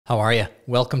How are you?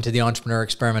 Welcome to the Entrepreneur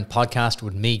Experiment podcast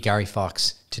with me, Gary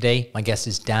Fox. Today, my guest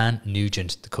is Dan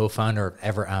Nugent, the co-founder of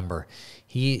Ever Amber.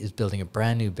 He is building a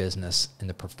brand new business in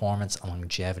the performance and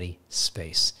longevity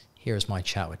space. Here's my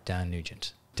chat with Dan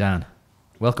Nugent. Dan,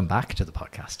 welcome back to the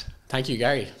podcast. Thank you,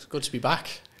 Gary. It's good to be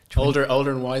back. Older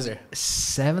and wiser.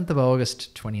 7th of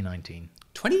August, 2019.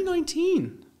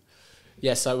 2019.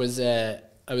 Yes, I was a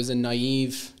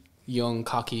naive, young,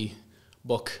 cocky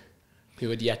buck who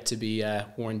had yet to be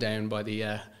worn down by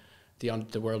the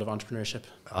world of entrepreneurship.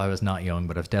 I was not young,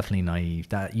 but I was definitely naive.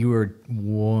 That you were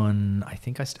one. I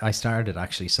think I started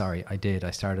actually. Sorry, I did. I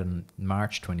started in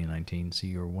March 2019. So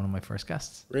you were one of my first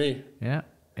guests. Really? Yeah.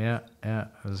 It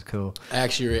was cool. I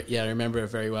remember it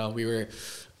very well. We were,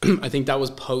 I think that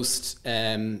was post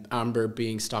Amber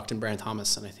being stocked in Brown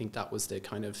Thomas, and I think that was the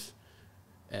kind of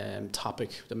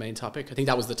topic, the main topic. I think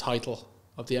that was the title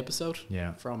of the episode.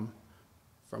 Yeah. From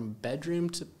bedroom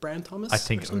to Brown Thomas. I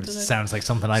think it sounds like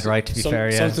something I'd write. To be fair,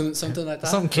 yeah, something like that.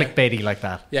 Something clickbaity like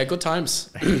that. Yeah, good times.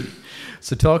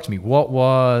 So talk to me. What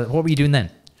were you doing then?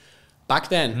 Back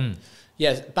then,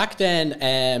 back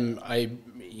then,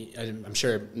 I'm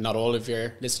sure not all of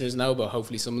your listeners know, but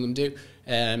hopefully some of them do.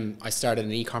 I started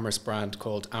an e-commerce brand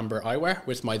called Amber Eyewear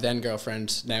with my then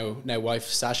girlfriend, now wife,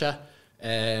 Sacha.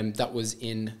 That was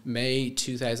in May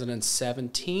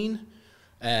 2017.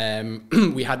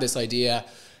 We had this idea.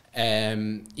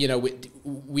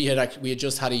 We had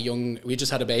just had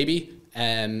a baby,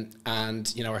 and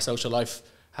our social life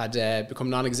had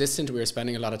become non-existent. We were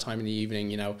spending a lot of time in the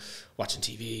evening, watching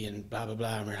TV and blah blah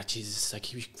blah. And we were like, Jesus, like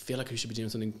we feel like we should be doing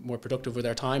something more productive with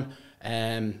our time.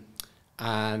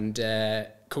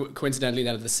 Coincidentally,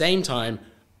 then at the same time,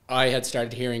 I had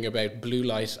started hearing about blue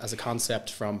light as a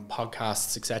concept from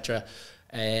podcasts, etc.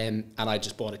 And I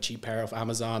just bought a cheap pair of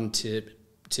Amazon to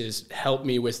help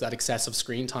me with that excessive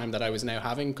screen time that I was now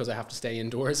having, because I have to stay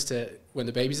indoors when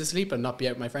the baby's asleep and not be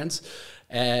out with my friends.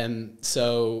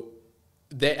 So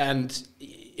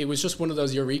it was just one of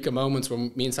those eureka moments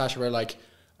when me and Sacha were like,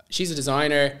 she's a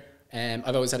designer, and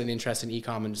I've always had an interest in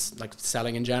e-com and just like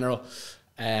selling in general.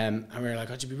 And we were like,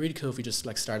 oh, it'd be really cool if we just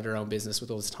like started our own business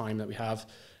with all this time that we have.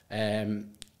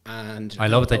 And I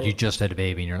love it that you just had a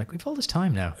baby and you're like, we've all this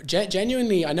time now.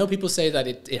 Genuinely, I know people say that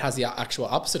it has the actual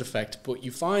opposite effect, but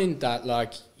you find that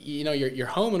like, you're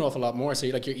home an awful lot more. So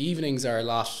your evenings are a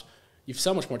lot, you've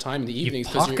so much more time in the evenings.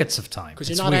 Pockets of time. Because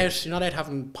you're not out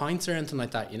having pints or anything like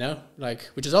that, like,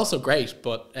 which is also great.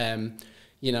 But,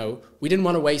 we didn't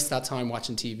want to waste that time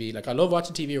watching TV. Like I love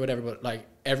watching TV or whatever, but like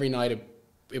every night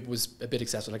it was a bit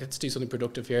excessive. Like, let's do something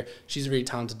productive here. She's a really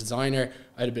talented designer.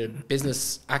 I had a bit of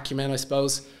business acumen, I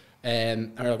suppose.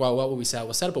 And we're like, well, what will we sell?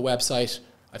 We'll set up a website.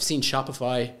 I've seen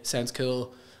Shopify. Sounds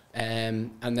cool.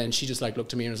 And then she just like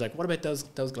looked at me and was like, what about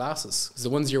those glasses? Because the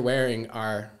ones you're wearing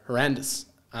are horrendous.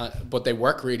 But they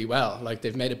work really well. Like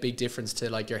they've made a big difference to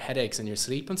like your headaches and your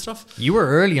sleep and stuff. You were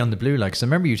early on the blue light. Cause I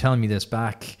remember you telling me this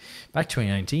back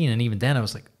 2019. And even then I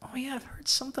was like, oh yeah, I've heard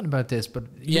something about this, but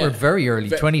you were very early.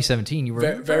 2017, you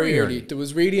were very early. There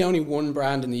was really only one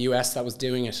brand in the US that was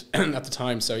doing it at the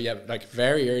time. So yeah, like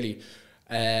very early.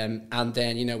 And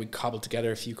then, we cobbled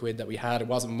together a few quid that we had. It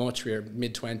wasn't much. We were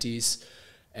mid-20s.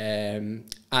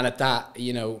 And at that,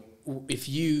 if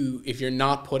you're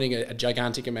not putting a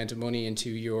gigantic amount of money into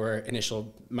your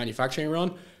initial manufacturing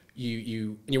run,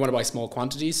 you want to buy small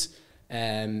quantities,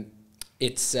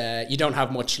 it's you don't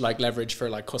have much like leverage for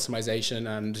like customization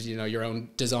and your own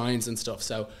designs and stuff.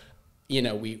 So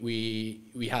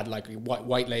we had like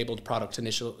white labeled product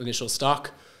initial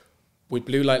stock with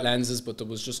blue light lenses, but there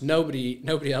was just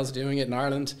nobody else doing it in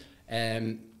Ireland.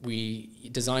 We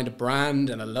designed a brand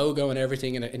and a logo and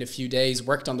everything in a few days,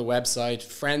 worked on the website,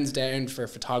 friends down for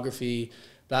photography,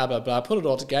 blah, blah, blah, put it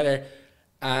all together.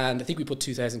 And I think we put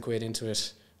 2,000 quid into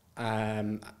it.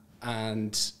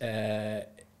 Launched the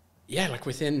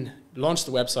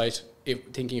website,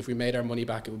 thinking if we made our money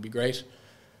back, it would be great.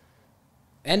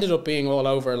 Ended up being all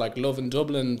over like Love in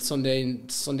Dublin, Sunday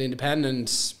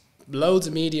Independent, loads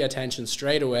of media attention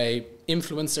straight away.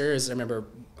 Influencers, I remember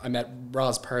I met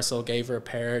Roz Purcell, gave her a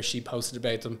pair, she posted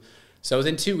about them. So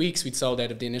within 2 weeks, we'd sold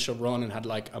out of the initial run and had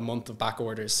like a month of back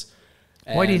orders.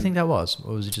 Why do you think that was?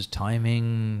 Or was it just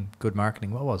timing, good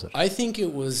marketing? What was it? I think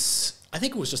it was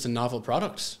just a novel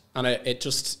product, and it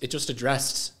just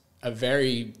addressed a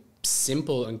very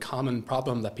simple and common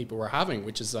problem that people were having,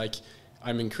 which is like,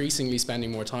 I'm increasingly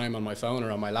spending more time on my phone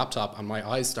or on my laptop and my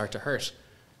eyes start to hurt.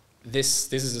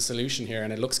 This is a solution here,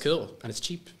 and it looks cool and it's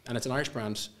cheap and it's an Irish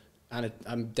brand, and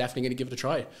I'm definitely going to give it a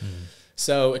try.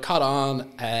 So it caught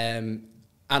on, and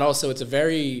also it's a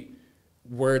very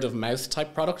word of mouth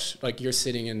type product. Like, you're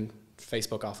sitting in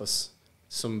Facebook office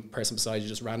some person beside you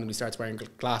just randomly starts wearing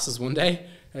glasses one day.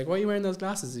 You're like, why are you wearing those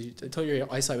glasses? I told you your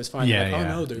eyesight was fine. Yeah, like,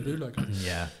 yeah. oh no, they're blue. Like,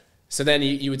 Yeah. so then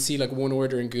you would see like one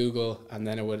order in Google, and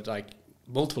then it would like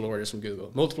multiple orders from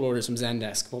Google, multiple orders from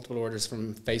Zendesk, multiple orders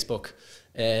from Facebook.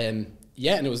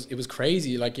 Yeah, and it was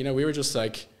crazy. Like, you know, we were just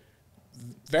like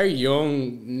very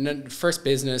young, first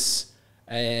business,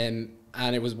 and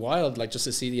it was wild, like just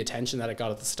to see the attention that it got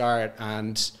at the start,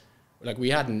 and like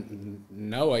we had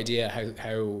no idea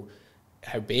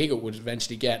how big it would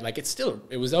eventually get. Like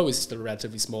it was always still a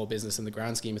relatively small business in the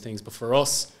grand scheme of things, but for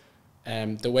us,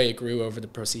 the way it grew over the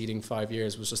preceding 5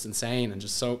 years was just insane and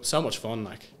just so much fun,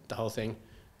 like the whole thing.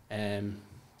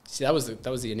 See, that was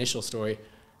the initial story,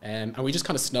 and we just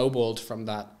kind of snowballed from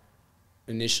that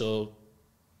initial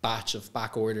batch of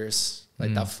back orders,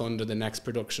 like that funded the next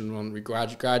production run. We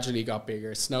gradually got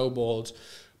bigger, snowballed,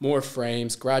 more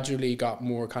frames, gradually got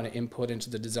more kind of input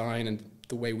into the design and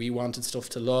the way we wanted stuff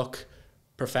to look,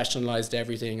 professionalized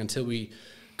everything until we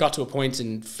got to a point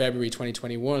in February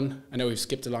 2021. I know we've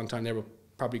skipped a long time there, we'll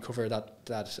probably cover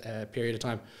that period of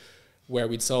time, where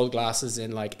we'd sold glasses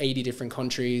in like 80 different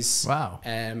countries. Wow.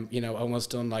 You know,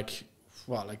 almost done like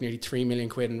nearly 3 million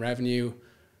quid in revenue.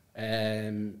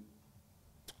 And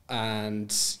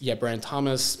yeah, Brian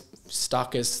Thomas,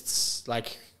 stockists,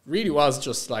 like really was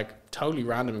just like totally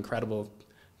random, incredible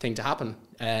thing to happen.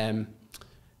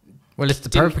 Well, it's the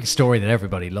perfect story that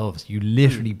everybody loves. You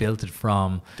literally built it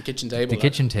from the kitchen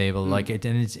table. Like it,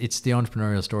 and it's the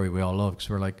entrepreneurial story we all love, because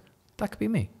we're like, that could be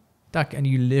me. And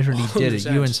you literally did it.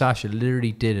 100%. You and Sacha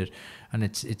literally did it, and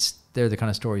they're the kind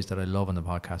of stories that I love on the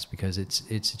podcast, because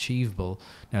it's achievable.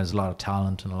 Now, there's a lot of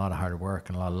talent and a lot of hard work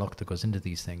and a lot of luck that goes into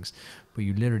these things, but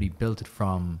you literally built it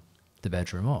from the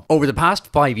bedroom up. Over the past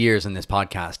 5 years in this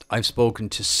podcast, I've spoken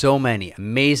to so many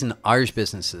amazing Irish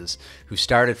businesses who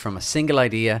started from a single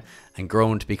idea and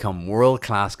grown to become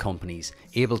world-class companies,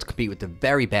 able to compete with the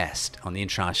very best on the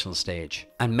international stage.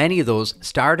 And many of those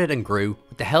started and grew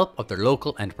with the help of their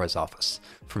local enterprise office.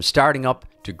 From starting up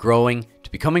to growing to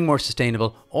becoming more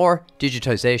sustainable or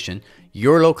digitization,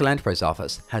 your local enterprise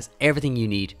office has everything you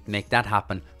need to make that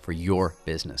happen for your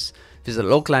business. Visit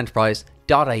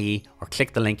localenterprise.ie or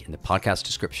click the link in the podcast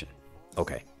description.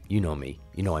 Okay, you know me.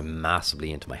 You know I'm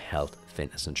massively into my health,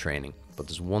 fitness and training. But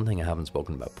there's one thing I haven't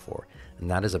spoken about before, and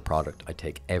that is a product I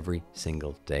take every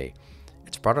single day.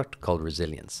 It's a product called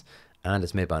Resilience, and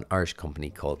it's made by an Irish company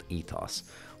called Ethos.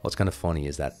 What's kind of funny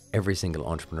is that every single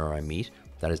entrepreneur I meet,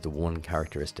 that is the one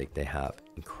characteristic they have: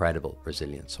 incredible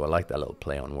resilience. So I like that little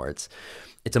play on words.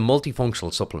 It's a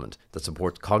multifunctional supplement that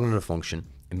supports cognitive function,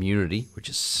 immunity, which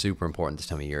is super important this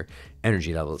time of year,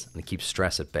 energy levels, and it keeps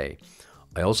stress at bay.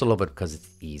 I also love it because it's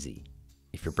easy.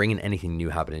 If you're bringing anything new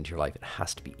habit into your life, it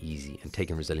has to be easy, and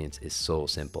taking Resilience is so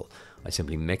simple. I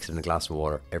simply mix it in a glass of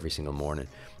water every single morning,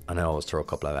 and I always throw a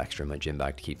couple of extra in my gym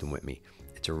bag to keep them with me.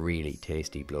 It's a really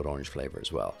tasty blood orange flavor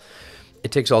as well.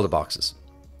 It ticks all the boxes.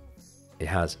 It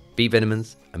has B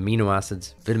vitamins, amino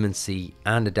acids, vitamin C,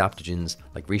 and adaptogens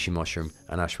like reishi mushroom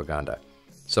and ashwagandha.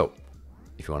 So,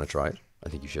 if you want to try it, I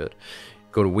think you should.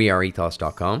 Go to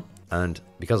weareethos.com, and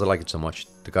because I like it so much,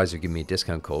 the guys have given me a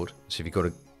discount code. So if you go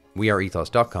to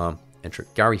weareethos.com, enter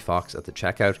Gary Fox at the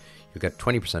checkout, you'll get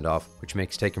 20% off, which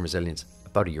makes taking Resilience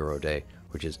about €1 a day,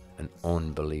 which is an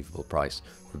unbelievable price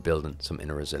for building some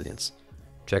inner resilience.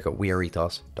 Check out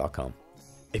weareethos.com.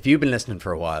 If you've been listening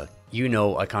for a while, you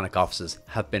know Iconic Offices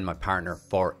have been my partner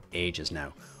for ages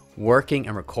now. Working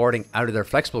and recording out of their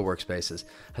flexible workspaces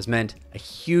has meant a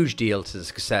huge deal to the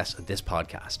success of this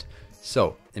podcast.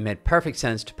 So it made perfect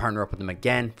sense to partner up with them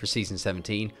again for season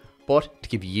 17, but to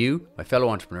give you, my fellow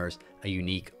entrepreneurs, a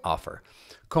unique offer.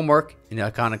 Come work in the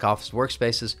Iconic Office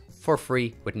workspaces for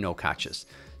free with no catches.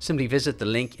 Simply visit the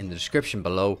link in the description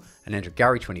below and enter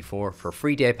Gary24 for a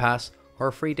free day pass or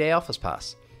a free day office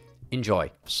pass.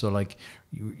 Enjoy. So like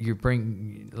you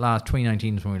bring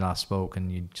 2019 is when we last spoke,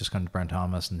 and you just kind of Brent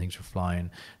Thomas and things were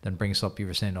flying. Then bring us up, you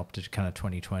were saying up to kind of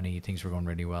 2020, things were going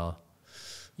really well.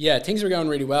 Yeah, things were going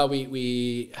really well.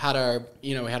 We had our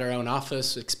own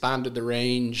office, expanded the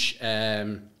range,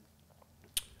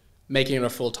 making it a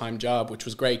full-time job, which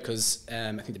was great because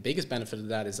I think the biggest benefit of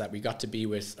that is that we got to be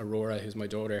with Aurora, who's my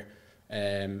daughter.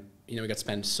 We got to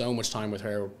spend so much time with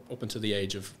her up until the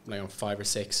age of 5 or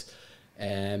 6.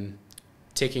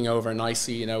 Ticking over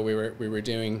nicely, we were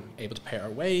able to pay our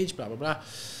wage, blah blah blah,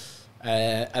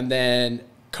 and then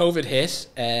COVID hit,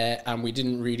 and we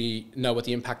didn't really know what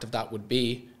the impact of that would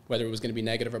be, whether it was going to be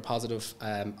negative or positive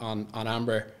on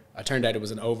Amber. It turned out it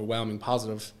was an overwhelming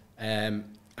positive,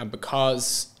 and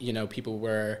because people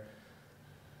were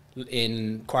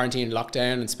in quarantine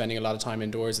lockdown and spending a lot of time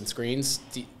indoors and screens,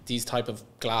 these type of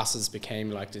glasses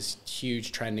became like this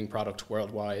huge trending product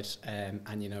worldwide.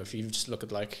 And you know, if you just look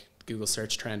at like Google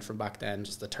search trend from back then,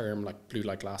 just the term like blue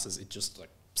light glasses, it just like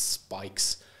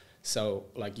spikes. So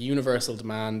like universal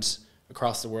demand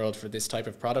across the world for this type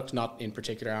of product, not in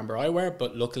particular amber eyewear,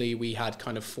 but luckily we had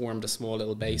kind of formed a small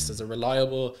little base as a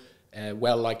reliable,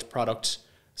 well-liked product.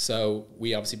 So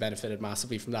we obviously benefited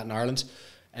massively from that in Ireland.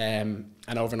 And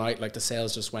overnight, like the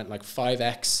sales just went like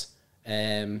 5x,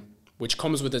 which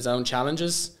comes with its own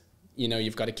challenges. You know,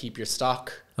 you've got to keep your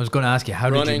stock. I was going to ask you, how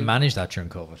did you manage that during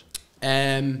COVID?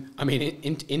 I mean,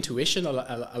 intuition a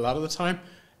lot of the time.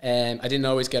 I didn't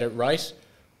always get it right,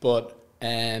 but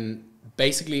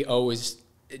basically always,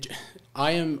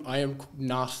 I am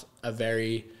not a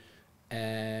very,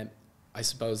 I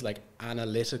suppose, like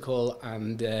analytical,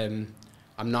 and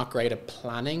I'm not great at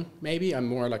planning. Maybe I'm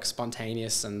more like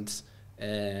spontaneous and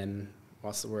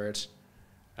what's the word?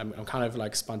 I'm kind of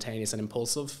like spontaneous and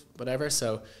impulsive, whatever.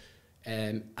 So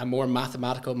a more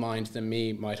mathematical mind than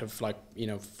me might have, like, you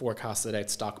know, forecasted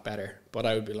out stock better. But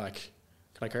I would be like,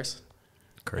 can I curse?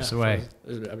 Curse away.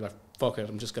 I'd be like, fuck it,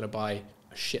 I'm just going to buy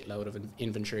a shitload of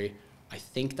inventory. I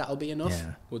think that'll be enough.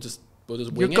 Yeah. We'll just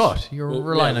wing your it. Gut. You're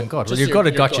relying on gut. Well, your gut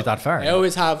had got you that far. I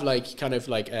always have like kind of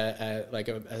like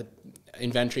a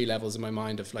inventory levels in my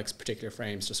mind of like particular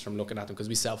frames just from looking at them, because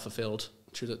we self-fulfilled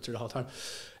through the whole time.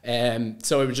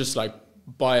 So it was just like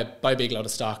buy a big load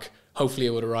of stock. Hopefully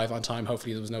it would arrive on time.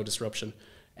 Hopefully there was no disruption.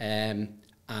 And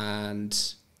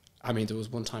I mean, there was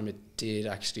one time it did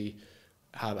actually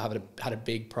had a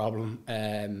big problem.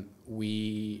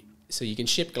 So you can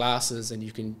ship glasses and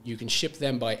you can ship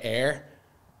them by air.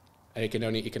 And it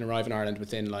can arrive in Ireland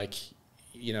within, like,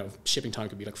 you know, shipping time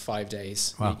could be like 5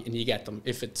 days. Wow. And you get them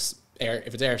if it's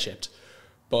air shipped.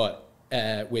 But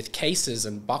with cases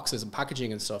and boxes and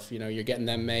packaging and stuff, you know, you're getting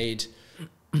them made.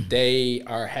 They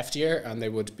are heftier and they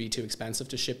would be too expensive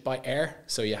to ship by air.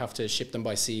 So you have to ship them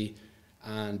by sea.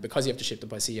 And because you have to ship them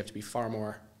by sea, you have to be far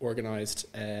more organized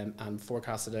and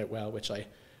forecasted out well, which I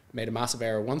made a massive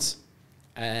error once.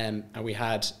 And we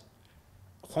had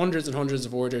hundreds and hundreds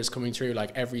of orders coming through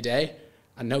like every day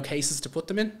and no cases to put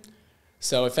them in.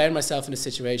 So I found myself in a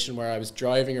situation where I was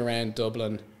driving around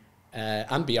Dublin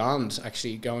and beyond,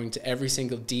 actually going to every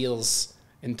single deals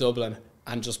in Dublin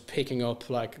and just picking up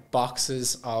like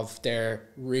boxes of their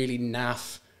really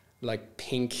naff, like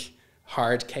pink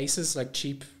hard cases, like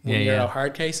cheap €1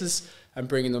 hard cases, and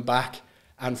bringing them back.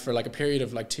 And for like a period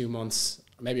of like 2 months,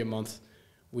 maybe a month,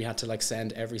 we had to like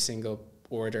send every single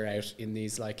order out in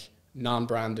these like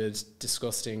non-branded,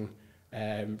 disgusting,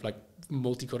 like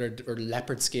multicolored or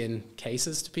leopard skin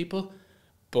cases to people.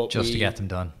 But just to get them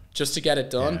done. Just to get it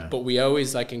done. Yeah. But we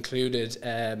always like included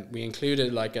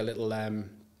like a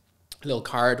little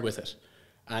card with it.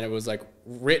 And it was like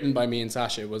written by me and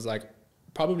Sacha. It was like,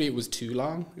 probably it was too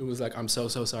long. It was like, I'm so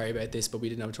sorry about this, but we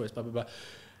didn't have a choice, blah, blah, blah.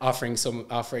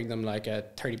 Offering them like a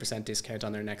 30% discount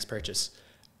on their next purchase.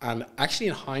 And actually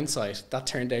in hindsight, that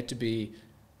turned out to be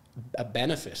a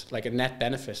benefit, like a net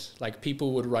benefit. Like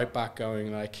people would write back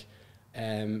going like,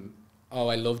 oh,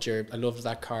 I loved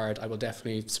that card. I will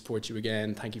definitely support you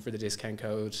again. Thank you for the discount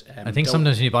code. I think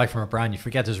sometimes when you buy from a brand, you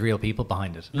forget there's real people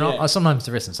behind it. Yeah. Sometimes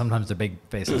there isn't. Sometimes they're big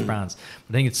faceless brands.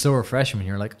 But I think it's so refreshing when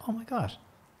you're like, oh my God.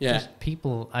 Yeah. There's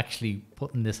people actually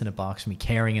putting this in a box for me,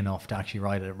 caring enough to actually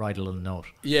write a little note.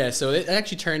 Yeah, so it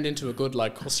actually turned into a good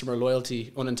like customer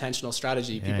loyalty, unintentional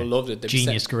strategy. People loved it.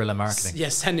 Genius guerrilla marketing. Yeah,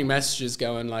 sending messages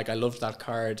going like, I loved that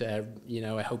card. You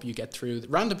know, I hope you get through.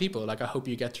 Random people, like, I hope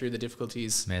you get through the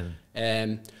difficulties.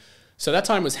 Amazing. So that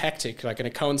time was hectic, like, and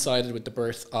it coincided with the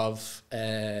birth of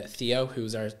Theo,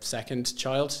 who's our second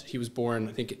child. He was born,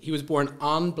 I think he was born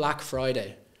on Black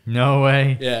Friday. No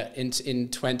way. Yeah, in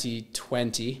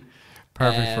 2020.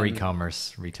 Perfect for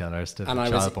e-commerce retailers to have a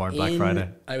child born Black Friday.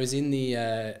 I was in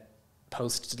the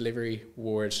post-delivery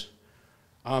ward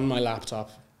on my laptop,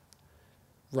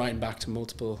 writing back to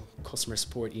multiple customer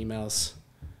support emails,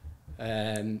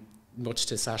 much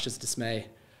to Sacha's dismay.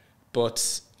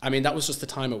 But I mean, that was just the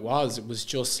time it was. It was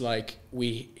just like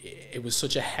it was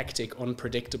such a hectic,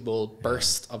 unpredictable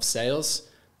burst of sales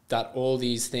that all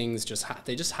these things just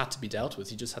had to be dealt with.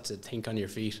 You just had to think on your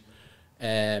feet.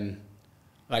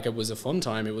 Like, it was a fun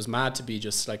time. It was mad to be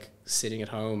just like sitting at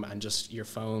home and just your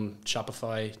phone,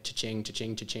 Shopify, cha-ching,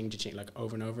 cha-ching, cha-ching, cha-ching, like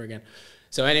over and over again.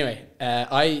 So anyway,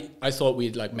 I thought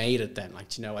we'd like made it then.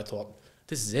 Like, you know, I thought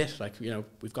this is it. Like, you know,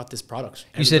 we've got this product.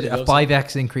 You said a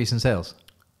 5x increase in sales.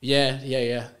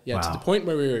 Yeah. Wow. To the point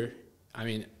where we were, I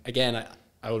mean, again,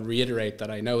 I will reiterate that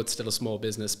I know it's still a small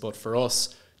business, but for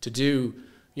us to do,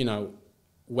 you know,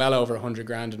 well over 100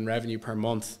 grand in revenue per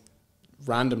month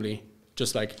randomly,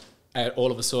 just like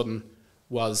all of a sudden,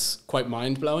 was quite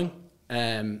mind-blowing.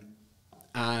 And,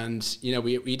 you know,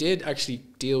 we did actually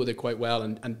deal with it quite well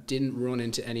and didn't run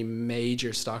into any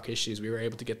major stock issues. We were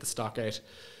able to get the stock out.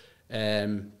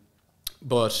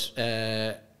 But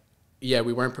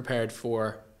we weren't prepared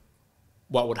for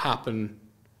what would happen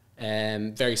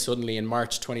very suddenly in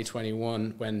March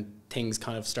 2021 when things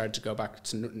kind of started to go back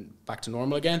to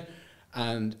normal again.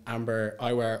 And Amber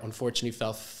Eyewear unfortunately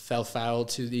fell foul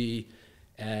to the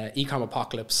e-com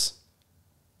apocalypse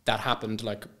that happened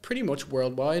like pretty much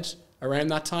worldwide around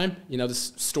that time. You know, the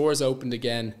stores opened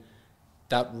again,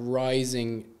 that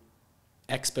rising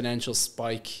exponential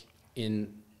spike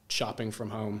in shopping from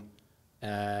home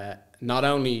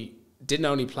didn't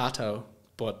only plateau,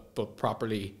 but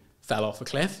properly fell off a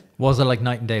cliff. Was it like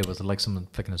night and day? Was it like someone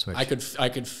flicking a switch?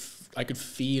 I could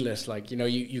feel it. Like, you know,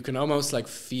 you can almost like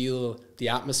feel the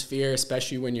atmosphere,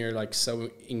 especially when you're like so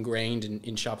ingrained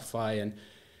in Shopify, and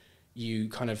you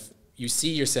see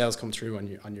your sales come through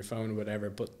on your phone or whatever.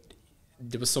 But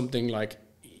there was something like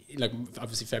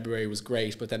obviously February was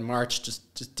great, but then March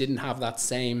just didn't have that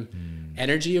same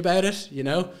energy about it, you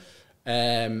know.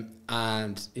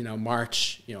 And you know,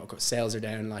 March, you know, sales are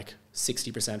down like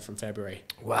 60% from February.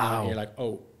 Wow. And you're like,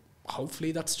 oh,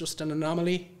 hopefully that's just an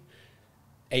anomaly.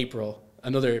 April,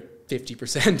 another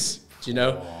 50%, you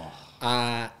know.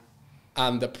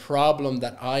 And the problem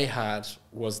that I had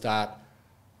was that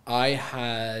I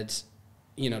had,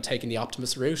 you know, taken the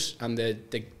optimist route, and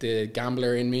the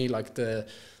gambler in me, like the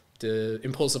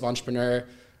impulsive entrepreneur,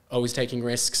 always taking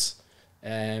risks.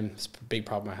 It's a big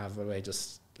problem I have, by the way,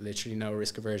 just literally no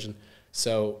risk aversion.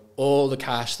 So all the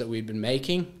cash that we'd been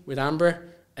making with Amber,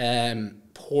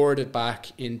 poured it back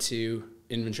into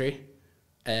inventory.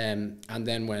 And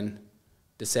then when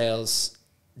the sales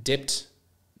dipped,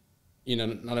 you know,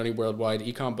 not only worldwide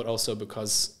e-com, but also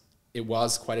because it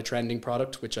was quite a trending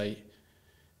product, which I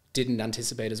didn't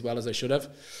anticipate as well as I should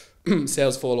have,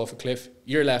 sales fall off a cliff.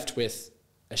 You're left with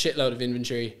a shitload of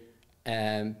inventory,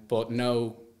 but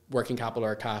no working capital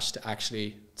or cash to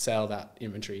actually sell that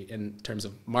inventory in terms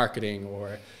of marketing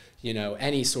or, you know,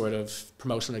 any sort of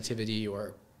promotional activity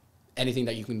or anything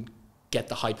that you can get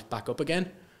the hype back up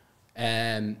again.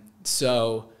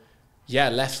 So yeah,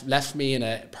 left me in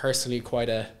a personally quite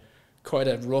a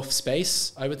rough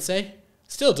space, I would say.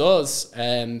 Still does,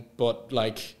 but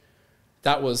like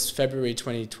that was February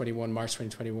 2021, March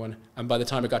 2021, and by the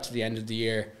time it got to the end of the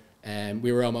year,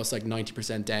 we were almost like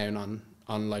 90% down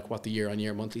on like what the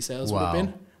year-on-year monthly sales would have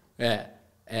been. Yeah.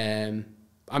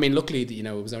 I mean, luckily, you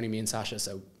know, it was only me and Sacha,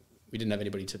 so we didn't have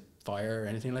anybody to fire or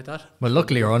anything like that. Well,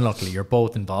 luckily or unluckily, you're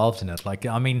both involved in it. Like,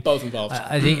 I mean, both involved.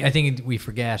 I think we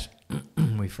forget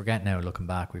now, looking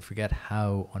back, we forget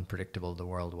how unpredictable the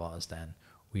world was then.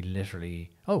 We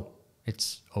literally,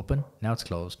 it's open, now it's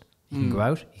closed. You can go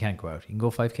out, you can't go out. You can go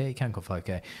 5K, you can't go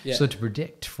 5K. Yeah. So to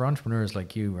predict, for entrepreneurs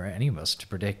like you or any of us, to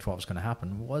predict what was going to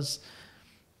happen was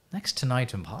next to nigh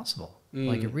to impossible.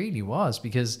 Like, it really was,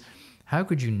 because how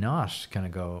could you not kind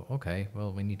of go, okay,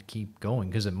 well, we need to keep going,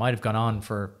 because it might have gone on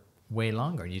for way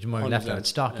longer. You didn't want to left out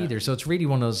stock either. So it's really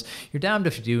one of those, you're damned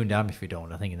if you do and damned if you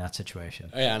don't, I think, in that situation.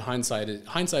 Oh, yeah, and hindsight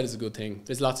is a good thing.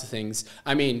 There's lots of things.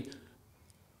 I mean,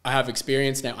 I have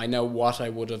experience now. I know what I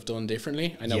would have done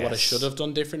differently. I know what I should have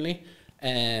done differently.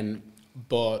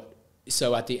 But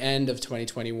so at the end of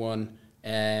 2021,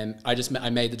 I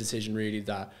made the decision really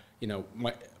that, you know,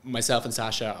 myself and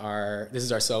Sacha this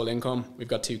is our sole income. We've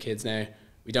got 2 kids now.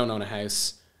 We don't own a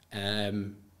house.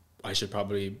 I should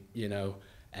probably, you know,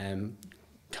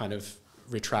 kind of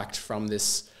retract from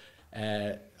this.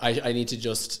 I need to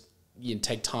just, you know,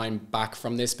 take time back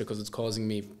from this because it's causing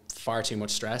me far too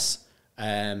much stress.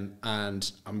 And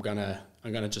I'm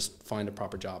gonna just find a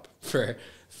proper job for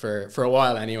a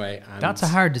while anyway. And that's a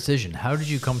hard decision. How did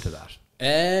you come to that?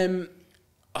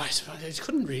 I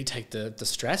couldn't really take the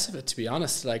stress of it, to be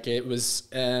honest. Like, it was,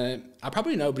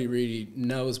 probably nobody really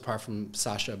knows apart from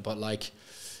Sacha, but like,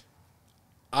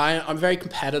 I'm very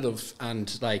competitive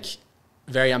and like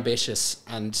very ambitious,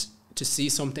 and to see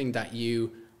something that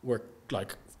you were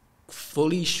like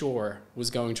fully sure was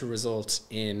going to result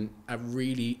in a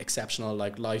really exceptional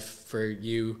like life for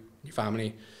you, your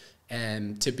family,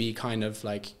 and to be kind of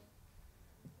like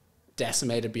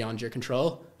decimated beyond your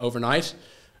control overnight,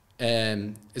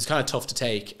 is kind of tough to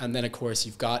take. And then of course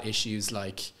you've got issues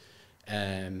like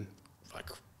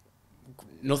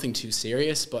nothing too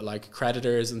serious, but like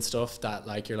creditors and stuff that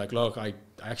like you're like, look, I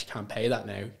actually can't pay that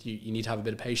now. You need to have a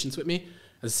bit of patience with me.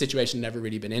 It's a situation I've never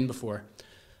really been in before.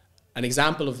 an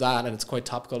example of that, and it's quite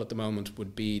topical at the moment,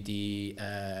 would be the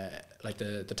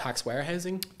tax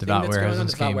warehousing. The VAT warehousing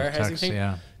scheme. VAT warehousing thing.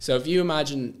 Yeah. So if you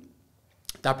imagine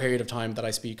that period of time that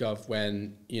I speak of,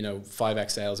 when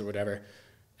 5x sales or whatever,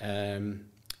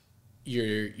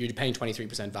 you're paying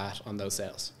 23% VAT on those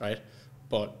sales, right?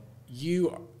 But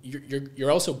you're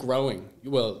also growing.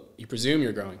 Well, you presume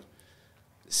you're growing.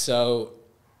 So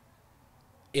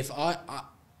if I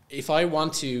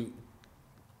want to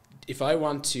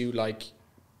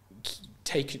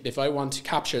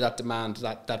capture that demand,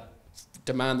 that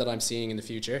demand that I'm seeing in the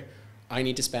future, I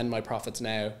need to spend my profits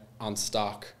now on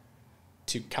stock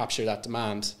to capture that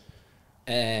demand.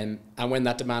 And when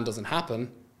that demand doesn't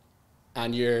happen,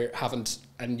 and you have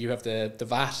the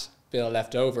VAT bill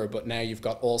left over, but now you've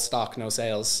got all stock, no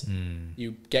sales,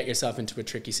 you get yourself into a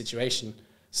tricky situation.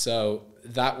 So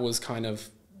that was kind of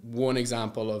one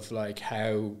example of like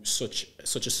how such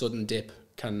a sudden dip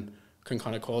can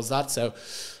kind of cause that. So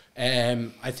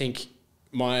I think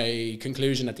my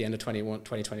conclusion at the end of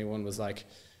 2021 was like,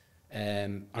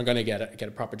 I'm going to get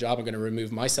a proper job. I'm going to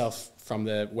remove myself from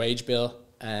the wage bill,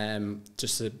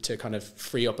 just to kind of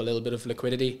free up a little bit of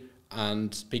liquidity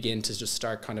and begin to just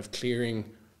start kind of clearing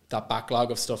that backlog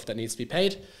of stuff that needs to be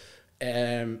paid.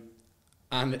 And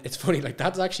it's funny, like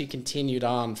that's actually continued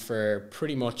on for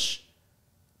pretty much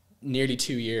nearly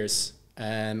 2 years.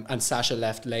 And Sacha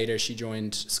left later. She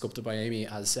joined Sculpted by Amy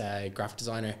as a graphic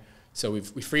designer. So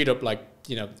we freed up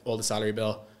all the salary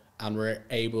bill, and we're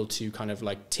able to kind of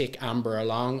like tick Amber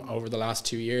along over the last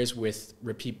 2 years with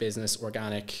repeat business,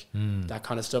 organic, that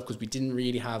kind of stuff, because we didn't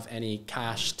really have any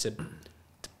cash to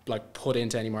like put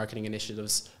into any marketing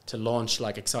initiatives to launch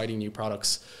like exciting new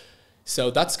products.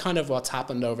 So that's kind of what's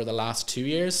happened over the last 2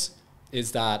 years,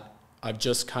 is that I've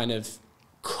just kind of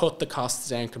cut the costs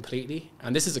down completely.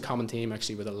 And this is a common theme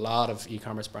actually with a lot of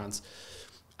e-commerce brands,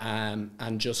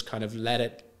 and just kind of let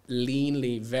it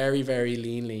very, very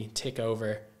leanly tick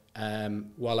over,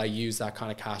 while I use that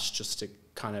kind of cash just to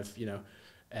kind of,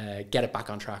 get it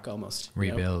back on track almost.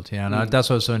 Rebuild. Yeah. And that's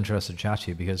why I was so interested to chat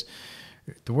to you, because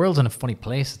the world's in a funny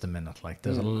place at the minute. Like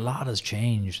there's a lot has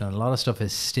changed, and a lot of stuff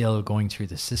is still going through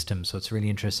the system. So it's really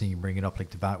interesting you bring it up,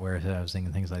 like the VAT warehousing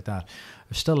and things like that.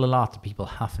 There's still a lot that people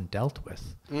haven't dealt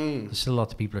with. There's still a lot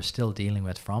that people are still dealing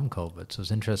with from COVID. So it's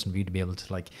interesting for you to be able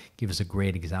to like give us a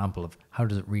great example of how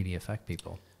does it really affect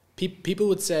people. People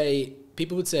would say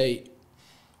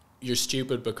you're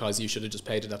stupid because you should have just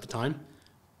paid it at the time.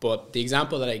 But the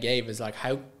example that I gave is like,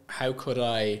 how could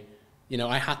I,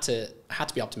 I had to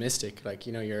be optimistic. Like,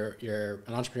 you're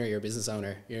an entrepreneur, you're a business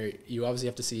owner. You obviously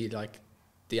have to see like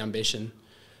the ambition.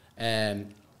 I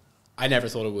never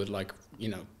thought it would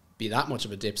be that much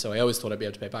of a dip. So I always thought I'd be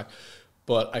able to pay back.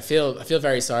 But I feel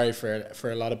very sorry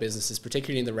for a lot of businesses,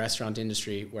 particularly in the restaurant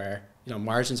industry, where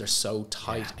margins are so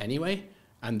tight anyway,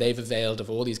 and they've availed of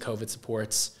all these COVID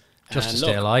supports. Just to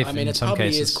stay alive. I mean, it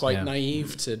probably is quite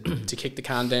naive to kick the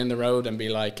can down the road and be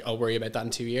like, I'll worry about that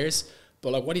in 2 years.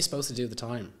 But like, what are you supposed to do at the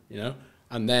time,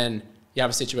 And then you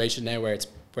have a situation now where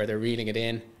they're reeling it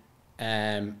in.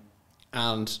 And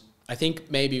I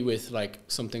think maybe with like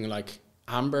something like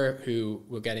Amber, who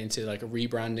will get into like a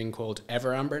rebranding called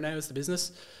Ever Amber now is the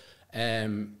business.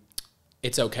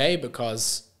 It's okay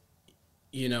because,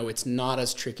 it's not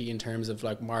as tricky in terms of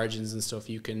like margins and stuff.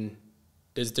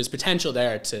 There's potential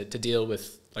there to deal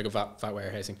with like a VAT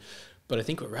warehousing. But I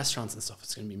think with restaurants and stuff,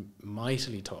 it's going to be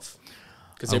mightily tough,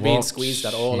 because they're being squeezed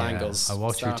at all angles. I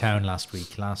walked through town last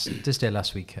week.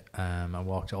 I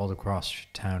walked all across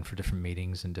town for different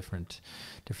meetings and different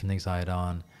things I had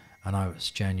on, and I was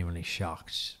genuinely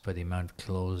shocked by the amount of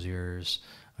closures.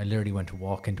 I literally went to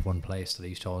walk into one place that I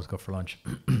used to always go for lunch,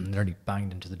 and literally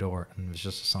banged into the door, and it was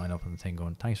just a sign up on the thing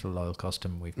going, "Thanks for the loyal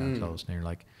custom, we've now closed." And you're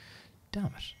like, damn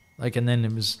it. Like, and then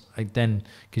it was like,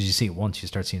 because you see it once, you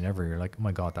start seeing it everywhere. You're like, oh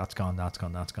my God, that's gone.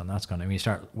 And you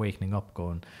start waking up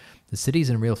going, the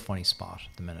city's in a real funny spot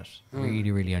at the minute.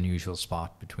 Really, really unusual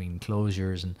spot between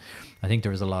closures. And I think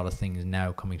there is a lot of things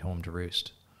now coming home to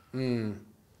roost.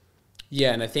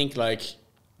 Yeah. And I think like,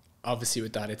 obviously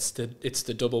with that, it's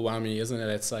the double whammy, isn't it?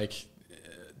 It's like,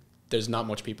 there's not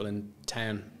much people in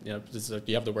town, you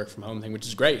have the work from home thing, which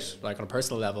is great, like on a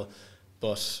personal level,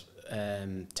 but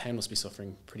town must be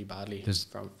suffering pretty badly.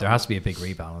 There has to be a big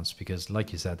rebalance, because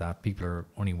like you said, that people are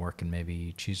only working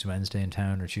maybe Tuesday, Wednesday in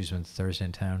town, or Tuesday and Thursday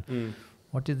in town.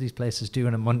 What do these places do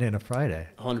on a Monday and a Friday?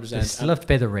 100%. They still have to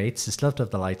pay the rates, they still have to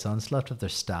have the lights on, still have to have their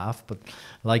staff. But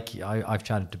like I've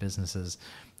chatted to businesses,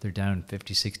 they're down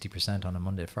 50-60% on a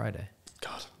Monday, Friday.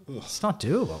 God, it's not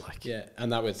doable. Like, yeah,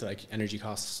 and that with like energy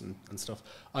costs and stuff.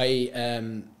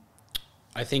 I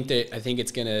think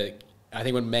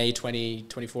when May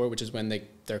 2024, which is when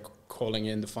they're calling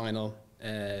in the final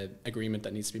agreement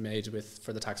that needs to be made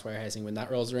for the tax warehousing. When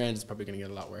that rolls around, it's probably going to get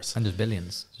a lot worse. And there's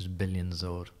billions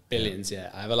owed. Billions,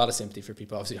 yeah. I have a lot of sympathy for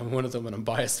people. Obviously, I'm one of them, and I'm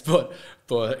biased.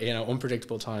 But you know,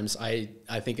 unpredictable times. I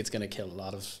think it's going to kill a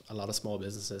lot of small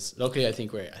businesses. Luckily, I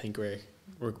think we're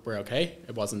okay.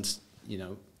 It wasn't, you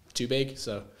know, too big.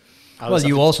 So, well,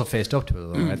 you also faced up to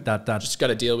it, though. Right? That just got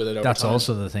to deal with it. Over that's time.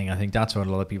 also the thing. I think that's what a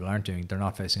lot of people aren't doing. They're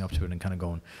not facing up to it and kind of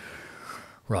going,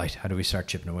 right, how do we start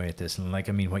chipping away at this? And like,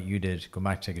 I mean, what you did, go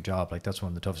back to take a job, like that's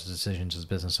one of the toughest decisions as a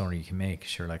business owner you can make.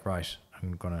 So you're like, right,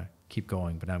 I'm going to keep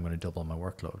going, but now I'm going to double my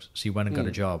workload. So you went and got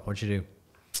a job. What'd you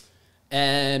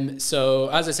do? So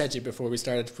as I said to you before we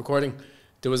started recording,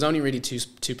 there was only really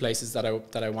two places that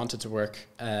I wanted to work.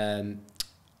 And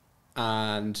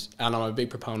I'm a big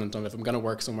proponent of, if I'm going to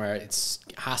work somewhere, it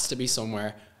has to be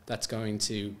somewhere that's going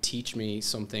to teach me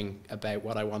something about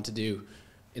what I want to do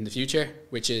in the future,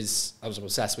 which is, I was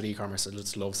obsessed with e-commerce. I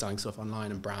just love selling stuff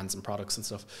online and brands and products and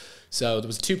stuff. So there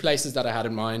was two places that I had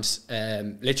in mind.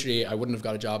 Literally, I wouldn't have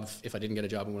got a job if I didn't get a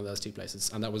job in one of those two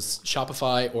places. And that was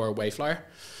Shopify or Wayflyer.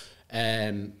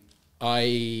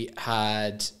 I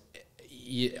had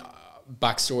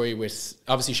backstory with,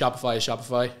 obviously Shopify is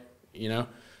Shopify, you know,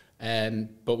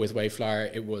 but with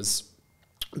Wayflyer, it was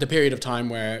the period of time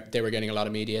where they were getting a lot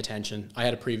of media attention. I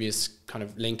had a previous kind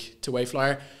of link to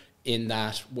Wayflyer, in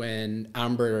that when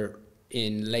Amber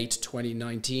in late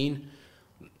 2019,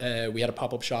 we had a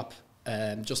pop-up shop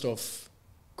just off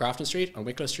Grafton Street on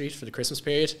Wicklow Street for the Christmas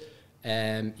period.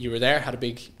 You were there, had a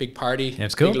big party. Yeah,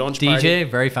 it's cool. Big lunch DJ, party.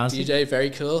 very fancy. DJ, very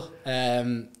cool.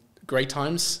 Great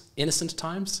times, innocent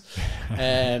times.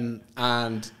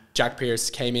 And Jack Pierce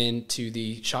came in to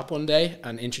the shop one day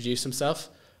and introduced himself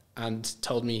and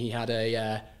told me he had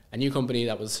a new company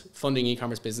that was funding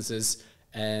e-commerce businesses.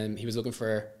 He was looking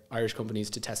for Irish companies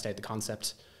to test out the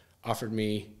concept, offered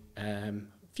me a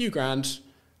few grand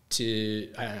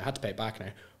I had to pay it back now,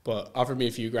 but offered me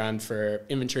a few grand for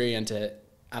inventory and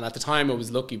at the time I was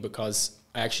lucky because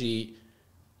I actually,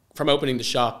 from opening the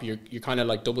shop, you kind of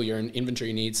like double your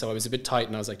inventory needs. So I was a bit tight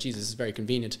and I was like, Jesus, this is very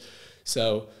convenient.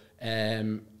 So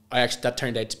that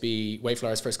turned out to be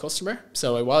Wayflyer's first customer.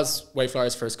 So I was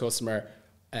Wayflyer's first customer,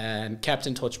 kept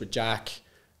in touch with Jack,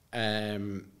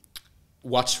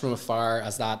 watched from afar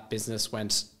as that business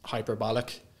went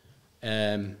hyperbolic.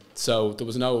 So there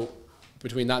was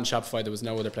between that and Shopify, there was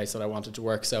no other place that I wanted to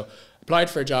work. So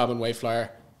applied for a job on Wayflyer,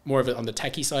 more of it on the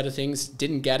techie side of things,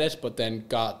 didn't get it, but then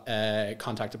got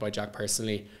contacted by Jack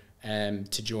personally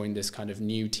to join this kind of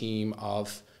new team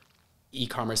of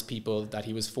e-commerce people that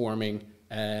he was forming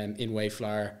in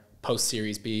Wayflyer post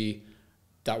Series B,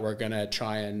 that were going to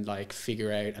try and like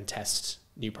figure out and test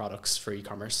new products for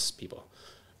e-commerce people.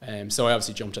 So I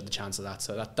obviously jumped at the chance of that.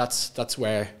 So that's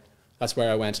where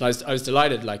I went, and I was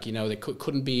delighted. Like, you know, they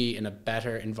couldn't be in a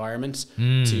better environment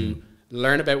to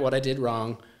learn about what I did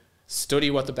wrong,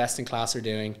 study what the best in class are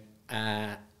doing,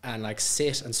 and like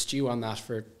sit and stew on that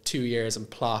for 2 years and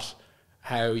plot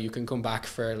how you can come back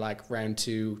for like round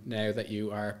 2 now that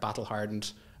you are battle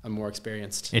hardened and more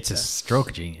experienced. It's a stroke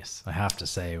of genius, I have to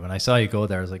say. When I saw you go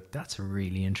there, I was like, that's a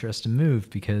really interesting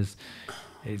move, because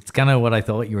it's kind of what I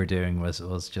thought you were doing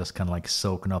was just kind of like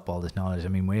soaking up all this knowledge. I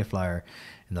mean, Wayflyer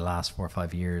in the last 4 or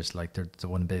 5 years, like they're the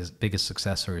one of the biggest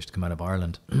success stories to come out of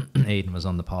Ireland. Aidan was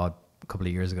on the pod a couple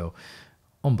of years ago.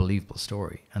 Unbelievable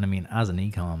story. And I mean, as an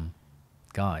e-com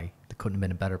guy, there couldn't have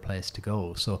been a better place to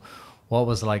go. So what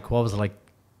was it like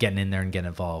getting in there and getting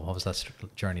involved? What was that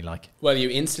journey like? Well,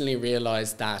 you instantly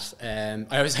realize that I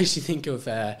always actually think of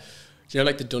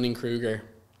like the Dunning-Kruger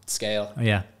scale. Oh,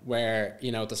 yeah. Where,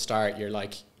 you know, at the start you're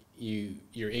like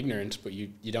you're ignorant, but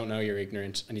you don't know you're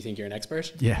ignorant and you think you're an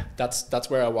expert. Yeah. That's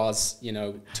where I was, you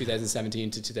know, 2017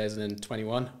 to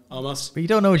 2021 almost. But you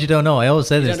don't know what you don't know. I always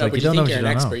say this, like, you don't know what you don't know.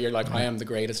 You're an expert. You're like, I am the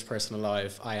greatest person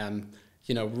alive. I am,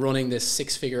 you know, running this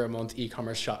 6-figure a month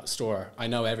e-commerce store. I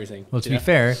know everything. Well, to be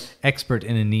fair, expert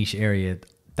in a niche area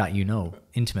that you know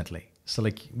intimately. So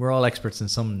like, we're all experts in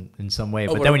some way,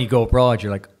 but then when you go abroad,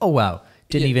 you're like, oh wow,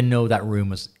 didn't even know that room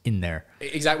was in there.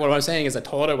 Exactly. What I'm saying is I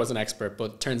thought I was an expert,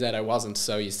 but turns out I wasn't.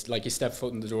 So you step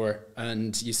foot in the door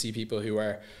and you see people who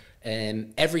are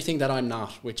everything that I'm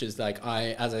not, which is like,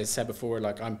 as I said before,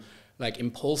 like I'm like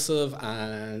impulsive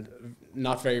and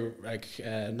not very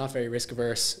risk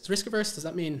averse. Is risk averse? Does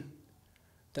that mean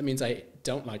that means I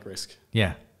don't like risk?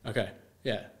 Yeah. Okay.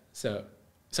 Yeah. So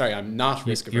sorry, I'm not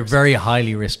risk averse. You're very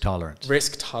highly risk tolerant.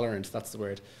 Risk tolerant. That's the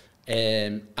word.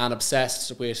 And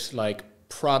obsessed with like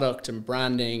product and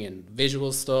branding and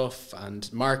visual stuff and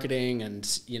marketing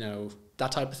and, you know, that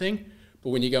type of thing. But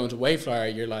when you go into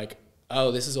Wayflyer, you're like,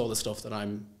 oh, this is all the stuff that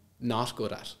I'm not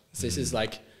good at. So this is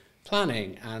like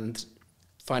planning and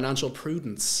financial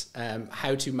prudence,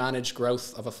 how to manage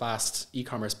growth of a fast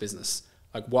e-commerce business.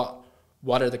 Like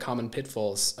what are the common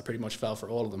pitfalls? I pretty much fell for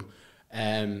all of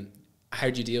them. How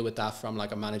do you deal with that from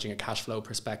like managing a cash flow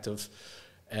perspective?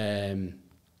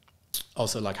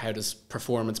 Also, like, how does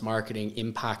performance marketing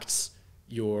impact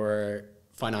your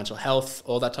financial health,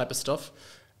 all that type of stuff.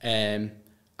 And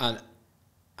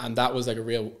that was like a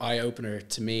real eye-opener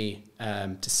to me,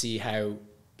 to see how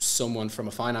someone from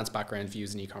a finance background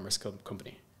views an e-commerce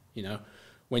company. You know,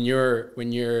 when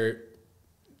you're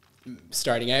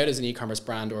starting out as an e-commerce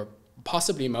brand, or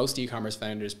possibly most e-commerce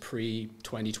founders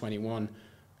pre-2021,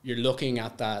 you're looking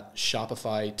at that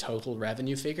Shopify total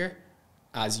revenue figure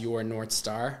as your North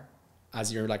Star,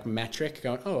 as your like metric,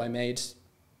 going, oh, I made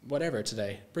whatever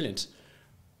today, brilliant.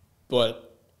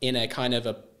 But in a kind of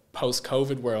a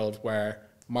post-COVID world where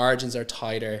margins are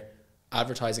tighter,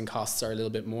 advertising costs are a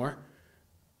little bit more,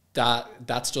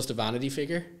 that's just a vanity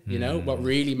figure. You know, what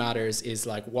really matters is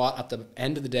like what at the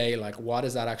end of the day, like what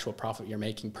is that actual profit you're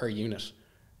making per unit?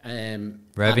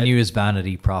 Revenue is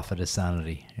vanity, profit is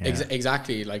sanity. Yeah.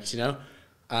 Exactly, like, you know.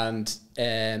 And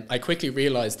I quickly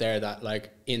realized there that like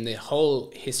in the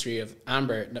whole history of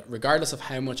Amber, regardless of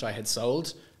how much I had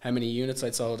sold, how many units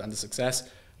I'd sold and the success,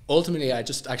 ultimately I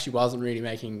just actually wasn't really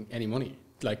making any money.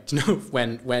 Like, you know,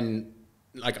 when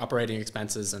like operating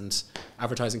expenses and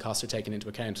advertising costs are taken into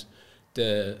account,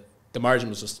 the margin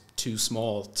was just too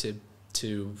small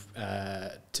to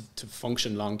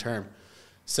function long term.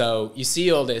 So you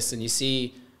see all this, and you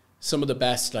see some of the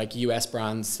best like US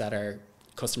brands that are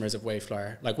customers of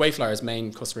Wayflyer. Like Wayflyer's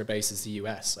main customer base is the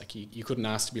US. Like you couldn't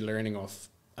ask to be learning off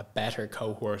a better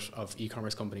cohort of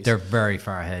e-commerce companies. They're very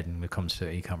far ahead when it comes to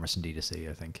e-commerce and D2C,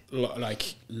 I think.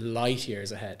 Like light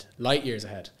years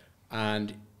ahead.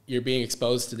 And you're being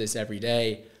exposed to this every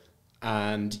day,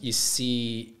 and you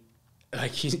see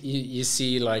like you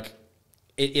see like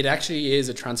it actually is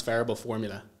a transferable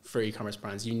formula for e-commerce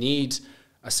brands. You need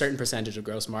a certain percentage of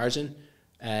gross margin,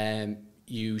 and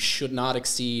you should not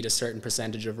exceed a certain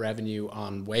percentage of revenue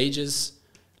on wages,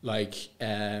 like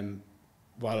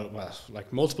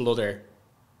like multiple other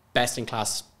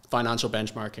best-in-class financial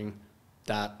benchmarking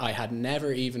that I had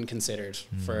never even considered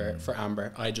for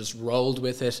Amber. I just rolled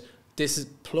with it. This is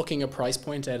plucking a price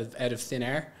point out of thin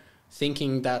air,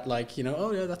 thinking that like, you know,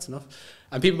 oh yeah, that's enough.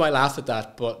 And people might laugh at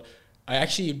that, but I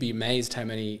actually would be amazed how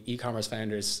many e-commerce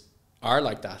founders are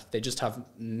like that. They just have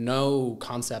no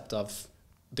concept of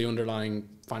the underlying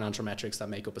financial metrics that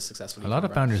make up a successful e-commerce. A lot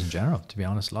of founders in general, to be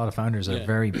honest, a lot of founders are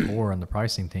very poor on the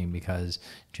pricing thing, because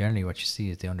generally what you see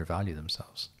is they undervalue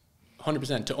themselves.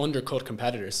 100% to undercut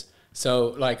competitors.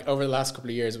 So like over the last couple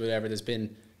of years, whatever, there's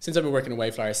been, since I've been working at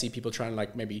Wayflyer, I see people trying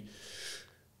like maybe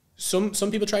some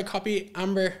people try to copy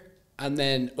Amber, and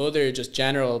then other just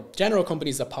general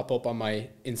companies that pop up on my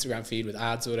Instagram feed with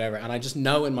ads or whatever. And I just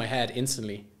know in my head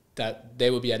instantly that they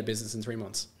will be out of business in 3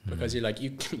 months, because you're like,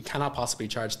 you cannot possibly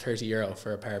charge €30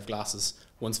 for a pair of glasses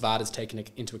once VAT is taken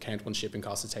into account, once shipping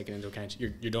costs is taken into account.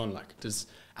 You're done. Like,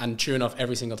 and true enough,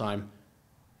 every single time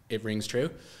it rings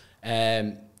true.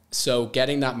 So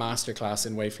getting that masterclass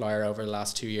in Wayflyer over the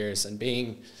last 2 years, and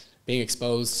being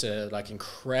exposed to like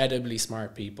incredibly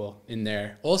smart people in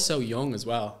there, also young as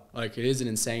well. Like, it is an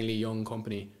insanely young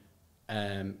company,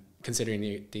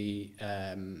 considering the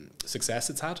success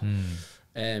it's had.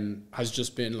 Has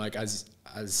just been like, as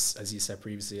you said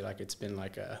previously, like it's been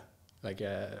like a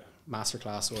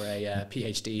masterclass or a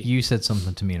PhD. You said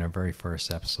something to me in our very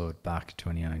first episode back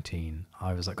 2019.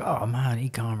 I was like, oh man,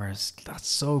 e-commerce, that's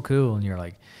so cool. And you're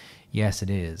like, yes, it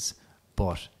is.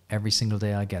 But every single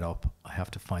day I get up, I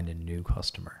have to find a new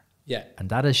customer. Yeah. And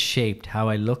that has shaped how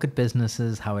I look at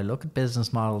businesses, how I look at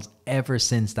business models ever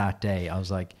since that day. I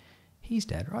was like, he's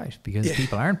dead right, because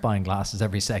people aren't buying glasses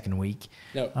every second week.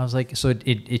 No. I was like, so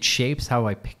it shapes how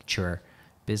I picture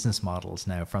business models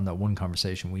now from that one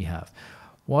conversation we have.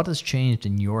 What has changed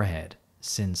in your head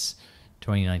since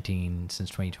 2019, since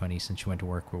 2020, since you went to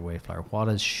work with Wayflyer? What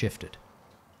has shifted?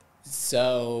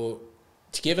 So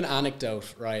to give an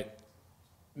anecdote, right,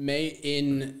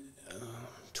 in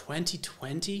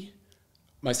 2020,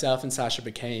 myself and Sacha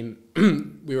became,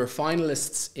 we were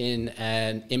finalists in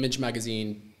an Image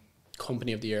magazine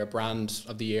company of the year, brand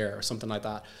of the year, or something like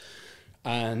that.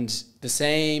 And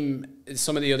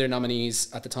some of the other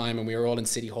nominees at the time, and we were all in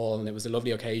City Hall, and it was a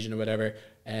lovely occasion or whatever.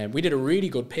 And we did a really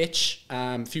good pitch.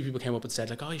 A few people came up and said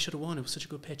like, oh, you should have won. It was such a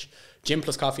good pitch. Gym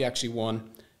Plus Coffee actually won.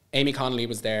 Amy Connolly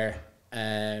was there.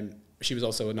 She was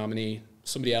also a nominee,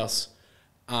 somebody else.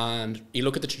 And you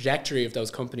look at the trajectory of those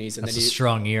companies, and that's a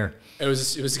strong year. It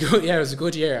was good. Yeah, it was a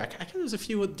good year.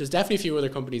 There's definitely a few other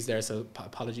companies there. So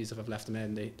apologies if I've left them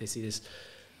in. They see this.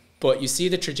 But you see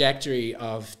the trajectory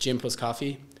of Gym Plus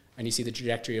Coffee, and you see the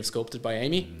trajectory of Sculpted by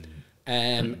Amy.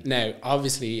 Now,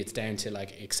 obviously, it's down to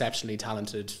like exceptionally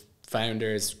talented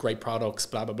founders, great products,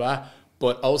 blah, blah, blah.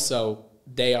 But also,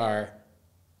 they are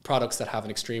products that have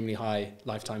an extremely high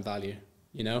lifetime value,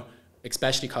 you know,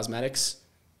 especially cosmetics.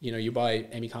 You know, you buy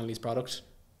Amy Connolly's product,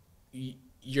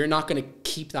 you're not going to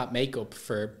keep that makeup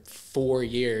for 4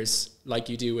 years like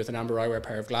you do with an Amber Eyewear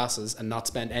pair of glasses and not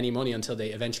spend any money until they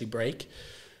eventually break.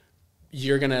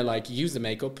 You're going to like use the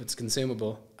makeup, it's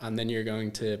consumable, and then you're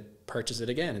going to purchase it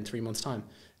again in 3 months' time.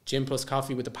 Gym Plus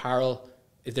Coffee with apparel,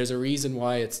 there's a reason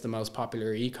why it's the most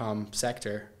popular e-com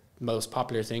sector, most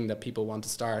popular thing that people want to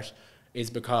start,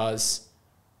 is because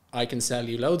I can sell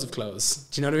you loads of clothes.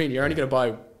 Do you know what I mean? You're only going to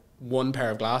buy one pair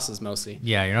of glasses mostly.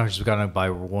 Yeah, you're not just going to buy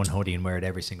one hoodie and wear it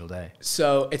every single day.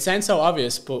 So it sounds so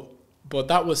obvious, but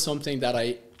that was something that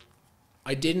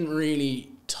I didn't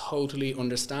really totally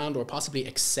understand or possibly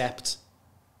accept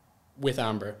with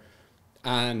Amber.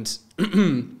 And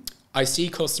I see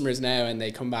customers now and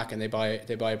they come back and they buy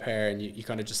a pair, and you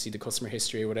kind of just see the customer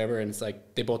history or whatever, and it's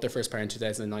like they bought their first pair in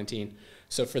 2019.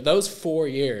 So for those 4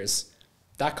 years,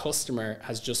 that customer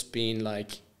has just been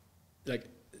like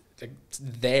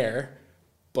there,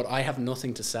 but I have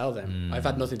nothing to sell them. I've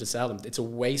had nothing to sell them. It's a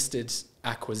wasted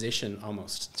acquisition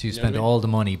almost. So you spend all the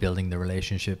money building the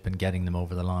relationship and getting them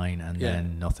over the line, and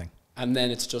then nothing. And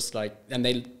then it's just like, and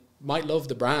they might love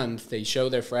the brand. They show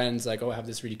their friends like, oh, I have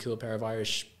this really cool pair of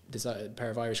Irish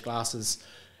glasses.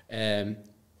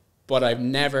 But I've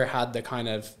never had the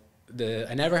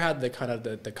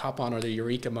cop on or the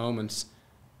eureka moment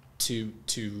to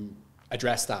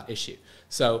address that issue.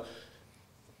 So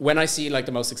when I see like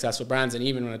the most successful brands, and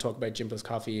even when I talk about Gym Plus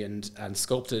Coffee and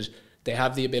Sculpted, they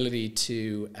have the ability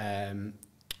to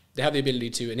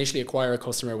initially acquire a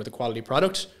customer with a quality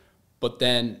product, but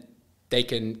then they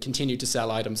can continue to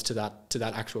sell items to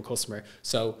that actual customer.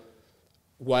 So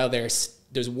while there's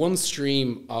one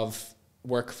stream of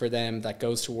work for them that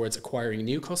goes towards acquiring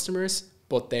new customers,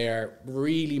 but they're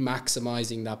really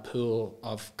maximizing that pool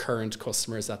of current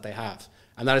customers that they have.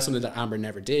 And that is something that Amber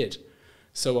never did.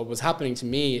 So what was happening to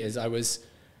me is I was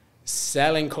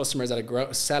selling customers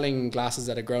selling glasses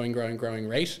at a growing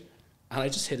rate, and I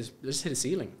just hit a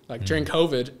ceiling. Like during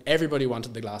COVID, everybody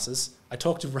wanted the glasses. I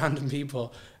talked to random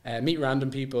people, meet random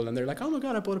people, and they're like, "Oh my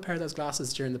God, I bought a pair of those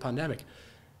glasses during the pandemic."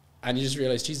 And you just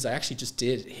realize, Jesus, I actually just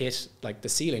did hit like the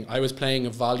ceiling. I was playing a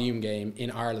volume game in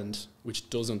Ireland, which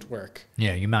doesn't work.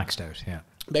 Yeah, you maxed out. Yeah.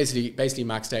 Basically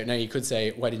maxed out. Now you could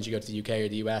say, why didn't you go to the UK or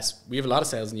the US? We have a lot of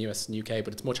sales in the US and UK,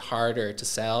 but it's much harder to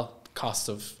sell. The cost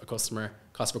of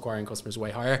acquiring customers is way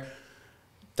higher.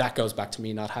 That goes back to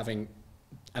me not having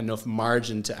enough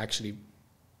margin to actually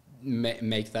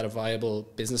make that a viable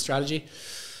business strategy.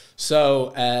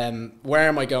 So where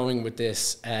am I going with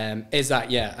this? Is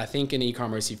that, I think in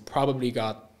e-commerce you've probably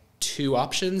got two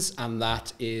options, and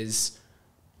that is,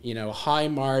 high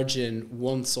margin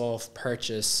once off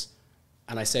purchase.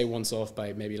 And I say once off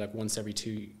by maybe like once every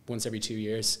 2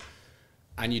 years,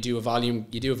 and you do a volume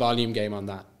game on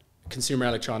that. Consumer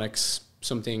electronics,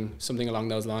 something along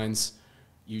those lines.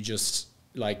 You just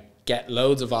like get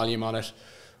loads of volume on it,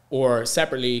 or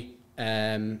separately,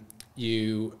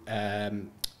 you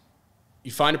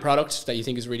find a product that you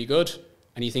think is really good,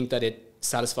 and you think that it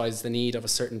satisfies the need of a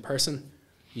certain person.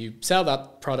 You sell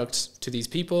that product to these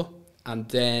people, and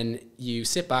then you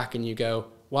sit back and you go,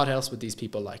 what else would these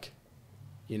people like?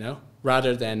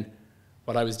 Rather than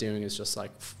what I was doing is just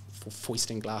like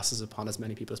foisting glasses upon as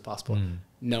many people as possible,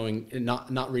 knowing,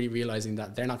 not really realizing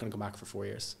that they're not going to come back for 4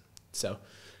 years. So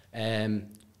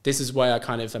this is why I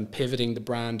kind of am pivoting the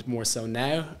brand more so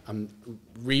now. I'm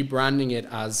rebranding it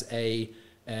as a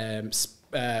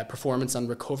performance and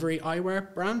recovery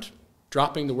eyewear brand,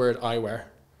 dropping the word eyewear,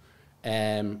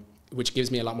 which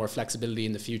gives me a lot more flexibility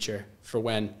in the future for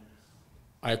when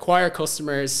I acquire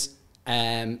customers,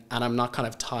 and I'm not kind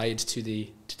of tied to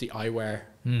the eyewear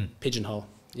pigeonhole.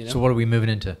 So what are we moving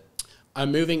into?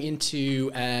 I'm moving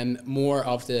into more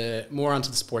onto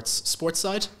the sports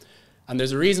side, and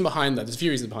there's a reason behind that. There's a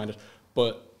few reasons behind it,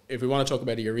 but if we want to talk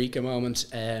about a eureka moment,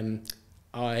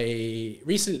 I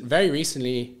very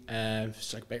recently,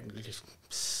 just like about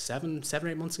 7 or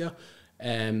 8 months ago,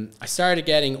 I started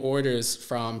getting orders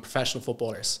from professional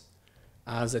footballers.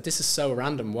 I was like, this is so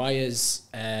random. Why is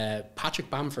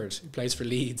Patrick Bamford, who plays for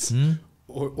Leeds,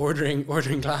 ordering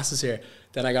glasses here?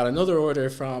 Then I got another order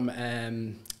from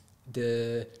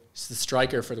the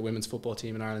striker for the women's football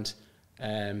team in Ireland.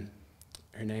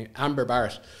 Her name, Amber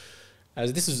Barrett. I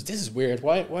was, this is weird.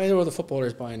 Why are all the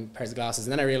footballers buying pairs of glasses?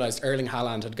 And then I realized Erling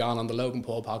Haaland had gone on the Logan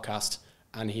Paul podcast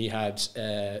and he had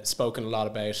spoken a lot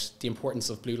about the importance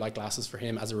of blue light glasses for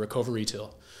him as a recovery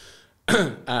tool.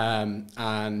 And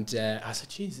I said,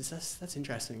 Jesus, that's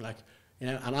interesting. Like, you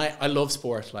know, and I love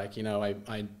sport. Like, you know,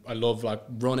 I love like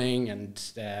running, and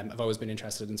I've always been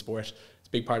interested in sport. It's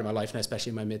a big part of my life now,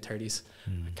 especially in my mid-30s.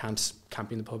 I can't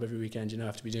be in the pub every weekend, you know, I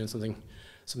have to be doing something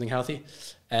healthy.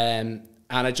 And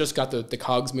I just got the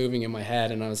cogs moving in my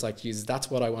head, and I was like, Jesus, that's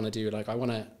what I want to do. Like, I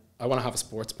want to have a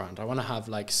sports brand. I want to have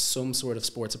like some sort of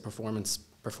sports or performance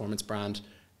brand.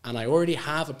 And I already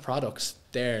have a product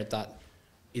there that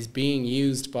is being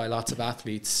used by lots of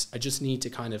athletes. I just need to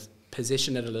kind of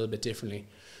position it a little bit differently.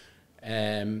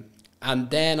 And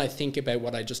then I think about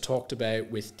what I just talked about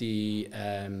with the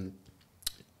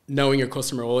knowing your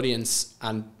customer audience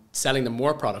and selling them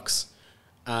more products.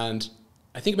 And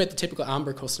I think about the typical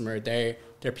Amber customer. They're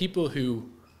people who,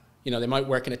 you know, they might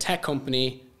work in a tech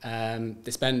company.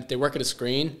 They work at a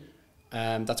screen.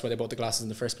 That's why they bought the glasses in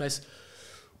the first place.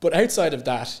 But outside of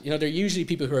that, you know, they're usually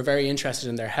people who are very interested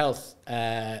in their health.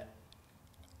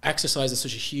 Exercise is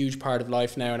such a huge part of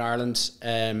life now in Ireland.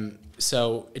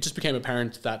 So it just became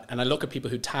apparent that, and I look at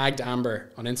people who tagged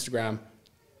Amber on Instagram,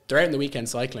 they're out in the weekend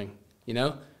cycling, you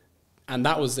know? And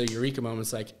that was the eureka moment.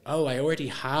 It's like, oh, I already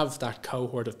have that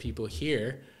cohort of people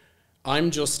here.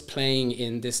 I'm just playing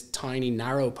in this tiny,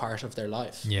 narrow part of their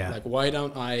life. Yeah. Like, why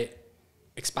don't I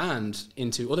expand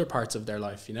into other parts of their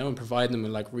life, you know, and provide them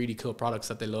with like really cool products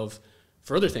that they love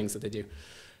for other things that they do.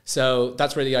 So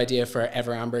that's where the idea for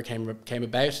Ever Amber came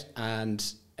about. And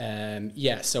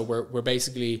so we're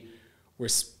basically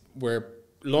we're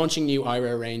launching new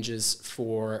eyewear ranges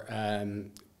for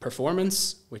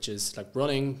performance, which is like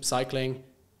running, cycling,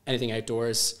 anything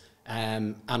outdoors,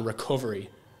 and recovery,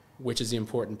 which is the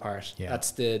important part. Yeah.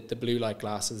 That's the blue light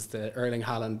glasses, the Erling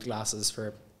Haaland glasses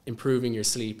for improving your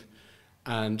sleep.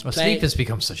 And sleep has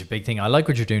become such a big thing. I like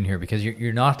what you're doing here, because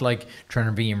you're not like trying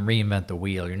to reinvent the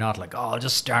wheel. You're not like, oh, I'll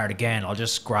just start again, I'll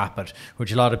just scrap it,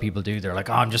 which a lot of people do. They're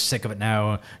like, oh, I'm just sick of it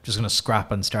now, I'm just going to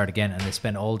scrap and start again. And they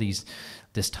spend all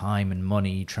this time and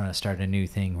money trying to start a new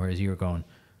thing, whereas you're going,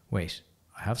 wait,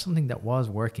 I have something that was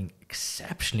working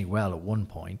exceptionally well at one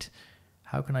point.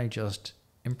 How can I just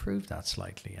improve that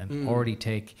slightly and already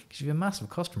take, because you have a massive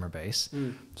customer base.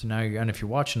 So now and if you're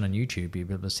watching on YouTube, you'll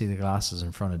be able to see the glasses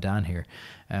in front of Dan here.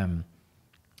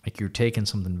 Like, you're taking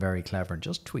something very clever and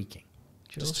just tweaking,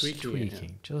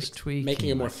 making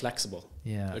it more flexible.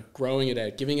 Yeah, like growing it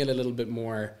out, giving it a little bit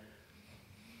more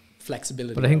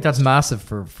flexibility. But I think that's massive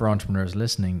for entrepreneurs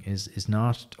listening, is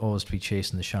not always to be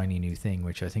chasing the shiny new thing,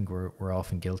 which I think we're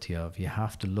often guilty of. You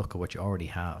have to look at what you already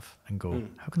have and go,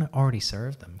 how can I already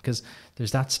serve them? Because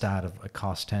there's that stat of it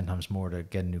costs 10 times more to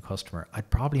get a new customer. I'd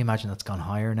probably imagine that's gone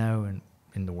higher now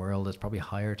in the world. It's probably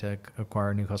higher to acquire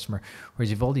a new customer.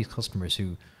 Whereas you've all these customers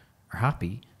who are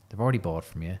happy, they've already bought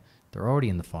from you, they're already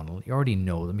in the funnel, you already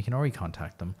know them, you can already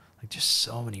contact them. Like, just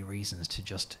so many reasons to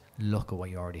just look at what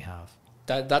you already have.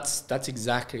 That's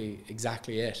exactly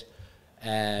it.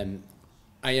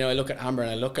 I look at Amber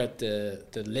and I look at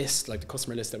the list, like the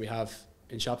customer list that we have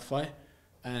in Shopify,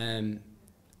 and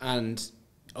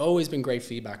always been great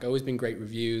feedback, always been great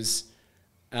reviews,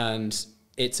 and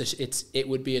it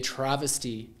would be a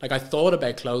travesty. Like, I thought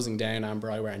about closing down Amber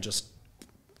Eyewear and just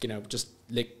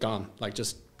gone, like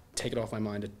just take it off my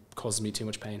mind. It causes me too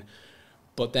much pain.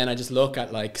 But then I just look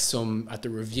at at the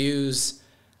reviews.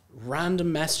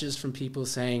 Random messages from people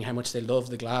saying how much they love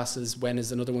the glasses, when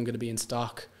is another one going to be in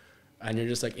stock, and you're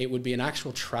just like, it would be an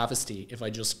actual travesty if I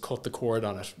just cut the cord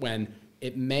on it when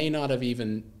it may not have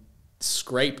even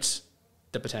scraped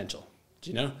the potential, do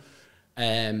you know?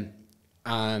 And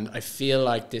I feel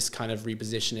like this kind of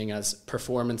repositioning as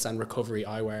performance and recovery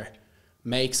eyewear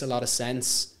makes a lot of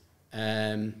sense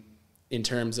in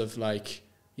terms of, like,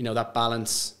 you know, that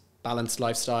balanced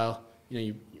lifestyle. You know,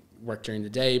 you work during the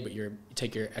day, but you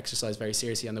take your exercise very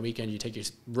seriously on the weekend. You take your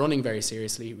running very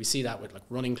seriously. We see that with like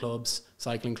running clubs,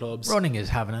 cycling clubs. Running is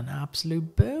having an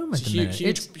absolute boom at the minute.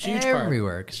 It's huge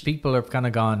everywhere, because people are kind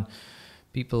of gone.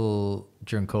 People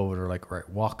during COVID are like, right,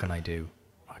 what can I do?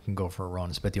 I can go for a run.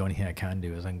 It's about the only thing I can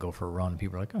do is I can go for a run.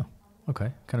 People are like, oh,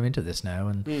 okay, kind of into this now.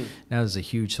 And now there's a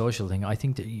huge social thing. I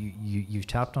think that you've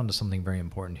tapped onto something very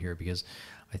important here, because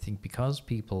I think because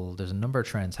there's a number of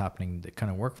trends happening, that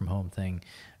kind of work from home thing.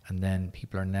 And then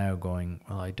people are now going,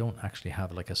 well, I don't actually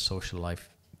have like a social life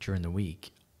during the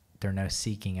week. They're now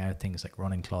seeking out things like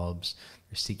running clubs.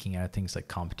 They're seeking out things like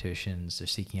competitions. They're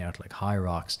seeking out like high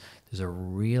rocks. There's a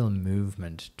real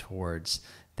movement towards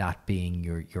that being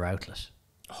your outlet.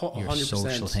 your 100%.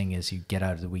 social thing is you get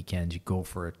out of the weekend, you go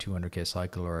for a 200k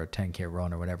cycle or a 10k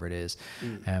run or whatever it is.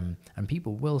 And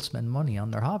people will spend money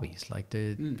on their hobbies. Like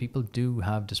people do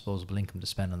have disposable income to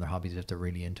spend on their hobbies if they're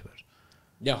really into it.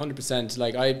 Yeah, 100%.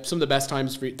 Like some of the best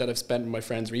times that I've spent with my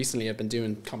friends recently, I've been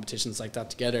doing competitions like that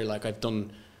together. Like I've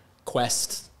done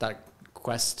Quest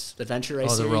adventure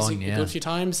race series a good few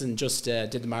times, and just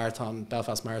did the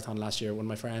Belfast Marathon last year with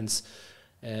my friends.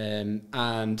 And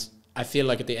I feel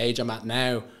like at the age I'm at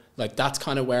now, like that's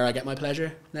kind of where I get my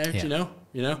pleasure now. Yeah.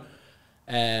 You know,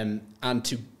 and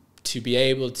to be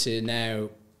able to now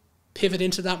pivot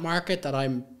into that market that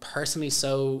I'm personally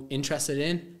so interested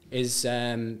in is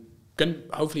going to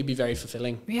hopefully be very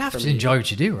fulfilling. You have to enjoy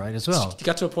what you do, right? As well. You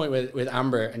got to a point with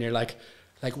Amber, and you're like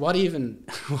what even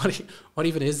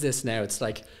is this now? It's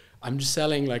like I'm just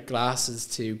selling like glasses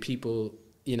to people,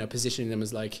 you know, positioning them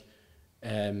as like,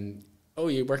 oh,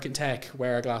 you work in tech,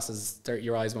 wear our glasses,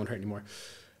 your eyes won't hurt anymore.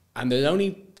 And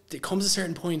it comes a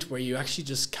certain point where you actually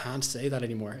just can't say that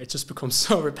anymore. It just becomes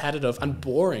so repetitive and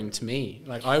boring to me.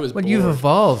 Like I was bored. You've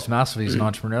evolved massively as an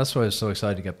entrepreneur. That's why I was so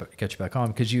excited to get you back on,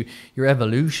 because your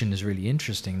evolution is really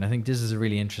interesting. And I think this is a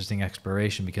really interesting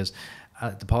exploration, because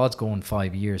the pod's going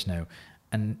 5 years now.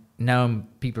 And now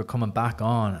people are coming back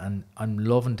on, and I'm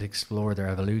loving to explore their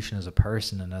evolution as a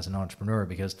person and as an entrepreneur,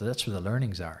 because that's where the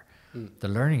learnings are. The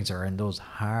learnings are in those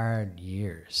hard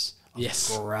years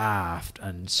of graft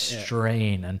and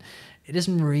strain, and it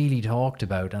isn't really talked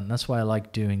about. And that's why I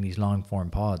like doing these long form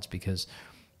pods, because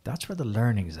that's where the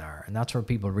learnings are, and that's where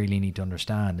people really need to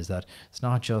understand, is that it's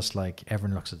not just like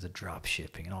everyone looks at the drop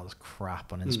shipping and all this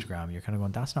crap on Instagram. You're kind of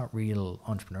going, that's not real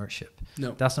entrepreneurship.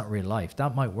 No, that's not real life.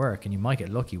 That might work, and you might get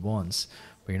lucky once,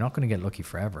 but you're not going to get lucky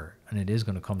forever, and it is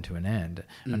going to come to an end.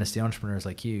 And it's the entrepreneurs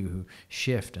like you who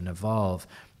shift and evolve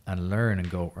and learn and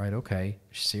go, right, okay,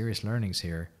 serious learnings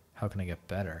here. How can I get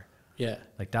better? Yeah.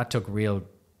 Like that took real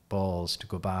balls to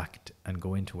go back and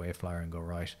go into Wayflyer and go,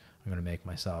 right, I'm going to make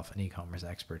myself an e-commerce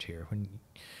expert here. When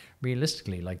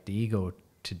realistically, like the ego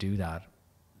to do that,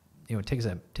 you know, it takes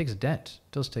a dent.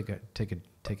 It does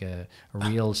take a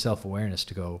real self-awareness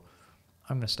to go,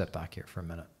 I'm going to step back here for a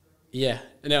minute. Yeah,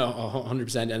 no,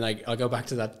 100%. And like, I'll go back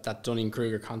to that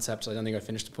Dunning-Kruger concept. So I don't think I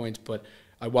finished the point, but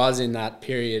I was in that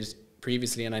period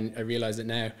previously, and I realize it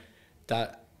now,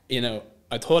 that, you know,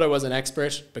 I thought I was an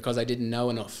expert because I didn't know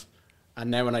enough.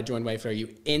 And now when I joined Wayfair,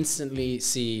 you instantly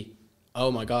see,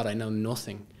 oh my God, I know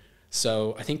nothing.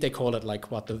 So I think they call it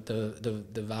like what the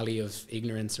valley of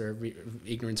ignorance, or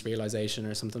ignorance realization,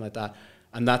 or something like that.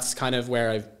 And that's kind of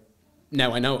where I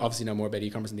obviously know more about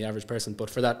e-commerce than the average person, but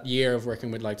for that year of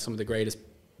working with like some of the greatest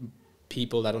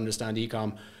people that understand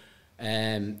e-com,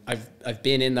 I've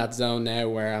been in that zone now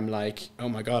where I'm like, oh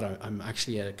my God, I'm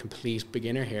actually a complete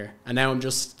beginner here. And now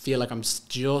feel like I'm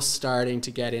just starting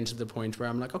to get into the point where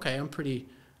I'm like, okay, I'm pretty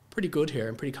good here.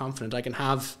 I'm pretty confident. I can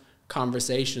have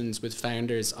conversations with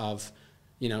founders of,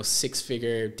 you know,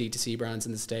 6-figure DTC brands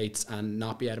in the States and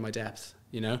not be out of my depth,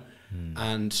 you know?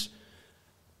 And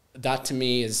that to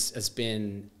me has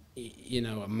been, you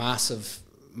know, a massive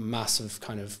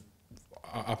kind of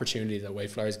opportunity that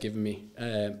Wayflyer has given me.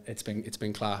 It's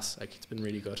been class. Like, it's been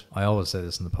really good. I always say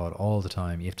this in the pod all the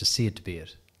time. You have to see it to be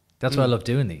it. That's why I love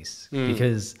doing these,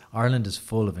 because Ireland is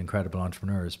full of incredible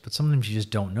entrepreneurs, but sometimes you just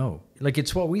don't know. Like,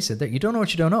 it's what we said there. You don't know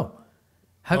what you don't know.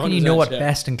 How can you know what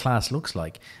best in class looks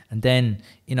like? And then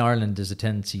in Ireland, there's a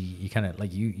tendency, you kind of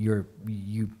like you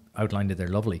outlined it there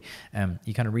lovely.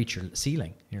 You kind of reach your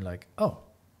ceiling. You're like, oh,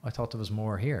 I thought there was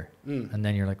more here. And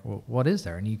then you're like, well, what is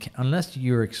there? And you can, unless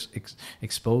you're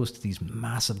exposed to these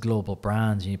massive global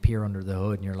brands and you peer under the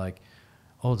hood and you're like,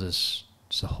 oh, there's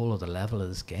a whole other level of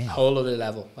this game. Whole other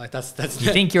level. Like that's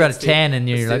you think you're at a 10 and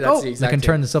you're like, oh, I can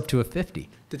turn this up to a 50.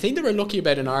 The thing that we're lucky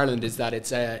about in Ireland is that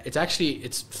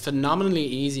it's phenomenally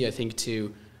easy, I think,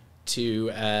 to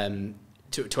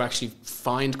actually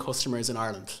find customers in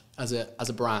Ireland as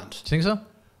a brand. Do you think so?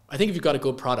 I think if you've got a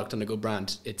good product and a good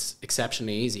brand, it's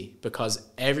exceptionally easy, because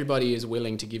everybody is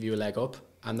willing to give you a leg up.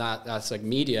 And that's like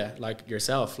media, like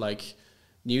yourself, like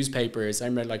newspapers. I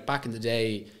remember like back in the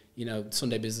day, you know,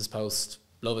 Sunday Business Post,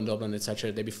 Love in Dublin,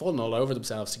 etc. They'd be falling all over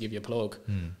themselves to give you a plug.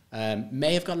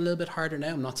 May have got a little bit harder now,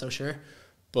 I'm not so sure.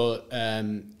 But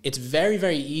it's very,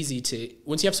 very easy to,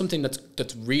 once you have something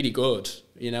that's really good,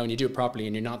 you know, and you do it properly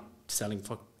and you're not selling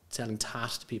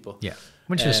tat to people. Yeah.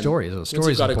 Once you have a story, once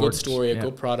you've got a good story, a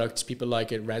good product, people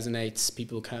like it, resonates,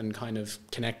 people can kind of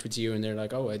connect with you and they're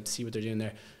like, oh, I see what they're doing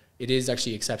there. It is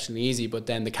actually exceptionally easy. But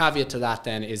then the caveat to that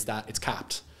then is that it's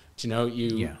capped. Do you know,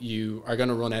 you are going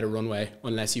to run out of runway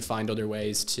unless you find other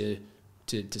ways to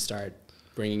start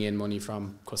bringing in money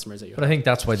from customers that you But I think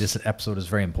that's why this episode is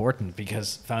very important,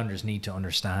 because founders need to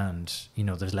understand, you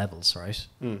know, there's levels, right?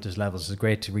 There's levels. It's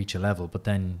great to reach a level, but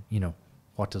then, you know,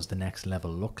 what does the next level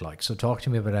look like? So talk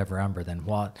to me about Ever Amber then.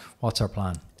 What's our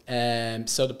plan?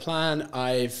 So the plan,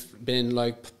 I've been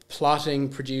like plotting,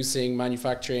 producing,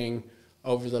 manufacturing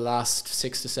over the last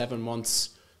 6 to 7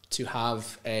 months to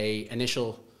have a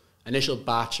initial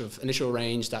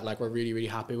range that like we're really, really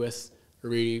happy with.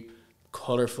 Really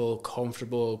colorful,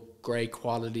 comfortable, great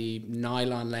quality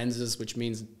nylon lenses, which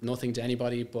means nothing to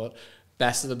anybody, but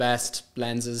best of the best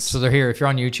lenses. So they're here. If you're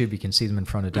on YouTube, you can see them in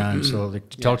front of Dan. So like,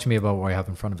 talk to me about what I have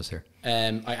in front of us here.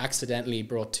 I accidentally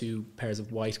brought 2 pairs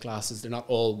of white glasses. They're not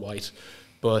all white,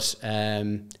 but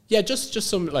just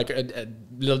some like a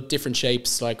little different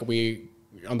shapes. Like we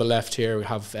on the left here, we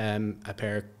have a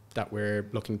pair that we're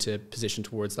looking to position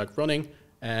towards like running.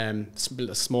 A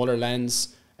smaller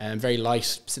lens, very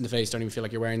light, in the face. Don't even feel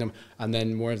like you're wearing them. And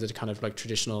then more of the kind of like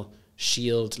traditional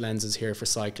shield lenses here for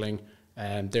cycling.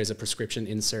 There's a prescription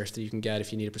insert that you can get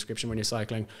if you need a prescription when you're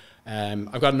cycling.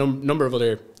 I've got a number of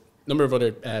other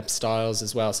styles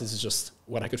as well. So this is just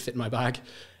what I could fit in my bag.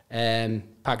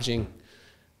 Packaging,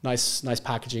 nice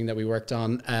packaging that we worked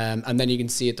on. And then you can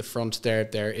see at the front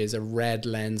there is a red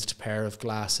lensed pair of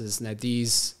glasses. Now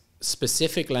these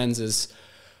specific lenses,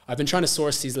 I've been trying to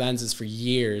source these lenses for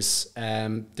years.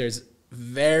 There's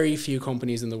very few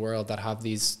companies in the world that have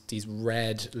these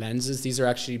red lenses. These are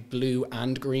actually blue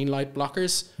and green light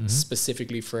blockers,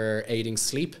 specifically for aiding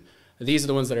sleep. These are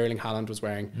the ones that Erling Haaland was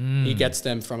wearing. He gets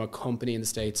them from a company in the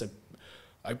States.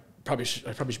 I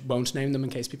probably won't name them in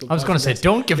case people. I was going to say,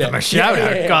 don't give them a shout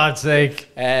out, God's sake.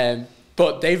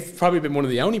 But they've probably been one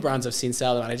of the only brands I've seen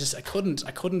sell them, and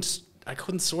I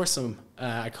couldn't source them.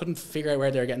 I couldn't figure out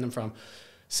where they're getting them from.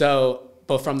 So.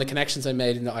 But from the connections I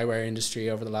made in the eyewear industry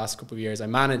over the last couple of years, I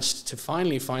managed to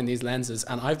finally find these lenses,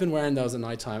 and I've been wearing those at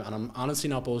night time, and I'm honestly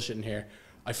not bullshitting here.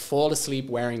 I fall asleep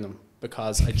wearing them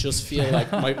because I just feel like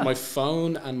my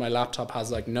phone and my laptop has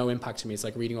like no impact to me. It's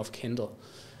like reading off Kindle.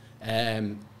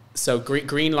 So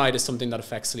green light is something that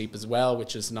affects sleep as well,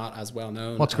 which is not as well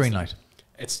known. What's green light?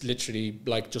 It's literally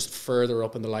like just further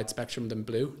up in the light spectrum than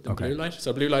blue light.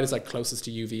 So blue light is like closest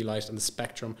to UV light, and the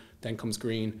spectrum then comes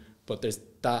green. But there's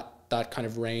that kind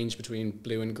of range between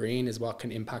blue and green is what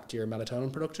can impact your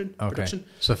melatonin production.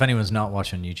 So if anyone's not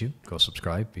watching YouTube, go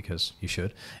subscribe, because you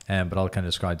should. But I'll kind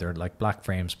of describe, they're like black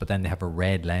frames, but then they have a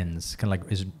red lens. Kind of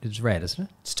like, it's red, isn't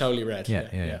it? It's totally red.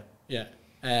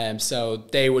 Yeah. So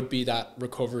they would be that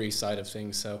recovery side of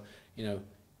things. So, you know,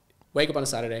 wake up on a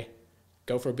Saturday,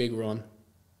 go for a big run.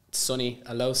 It's sunny,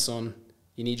 a low sun.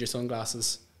 You need your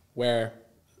sunglasses. Wear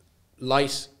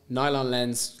light nylon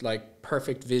lens, like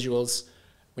perfect visuals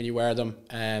when you wear them.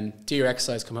 Do your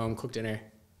exercise, come home, cook dinner.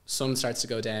 Sun starts to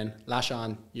go down. Lash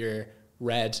on your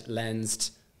red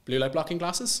lensed blue light blocking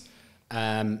glasses,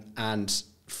 and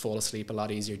fall asleep a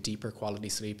lot easier, deeper quality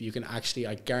sleep. You can actually,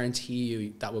 I guarantee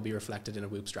you, that will be reflected in a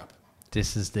Whoop strap.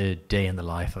 This is the day in the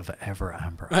life of Ever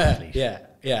Amber athlete.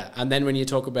 Yeah. And then when you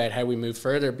talk about how we move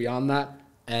further beyond that,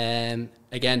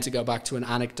 again, to go back to an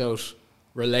anecdote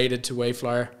related to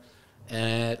Wayflyer,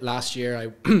 last year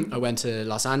I went to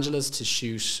Los Angeles to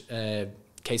shoot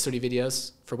case study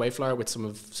videos for Wayflyer with some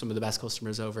of the best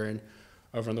customers over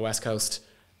on the West Coast,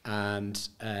 and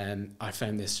I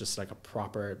found this just like a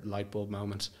proper light bulb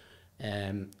moment.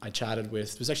 I chatted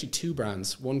with, there's actually 2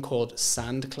 brands, one called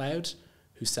Sand Cloud,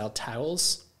 who sell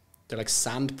towels. They're like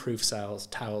sand-proof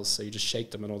towels, so you just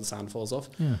shake them and all the sand falls off.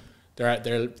 Yeah.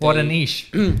 What a niche.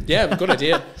 Yeah, good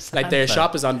idea. Like their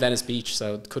shop is on Venice Beach,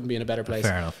 so it couldn't be in a better place.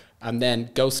 Fair enough. And then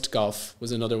Ghost Golf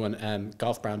was another one,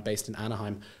 golf brand based in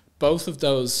Anaheim. Both of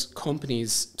those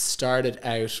companies started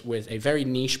out with a very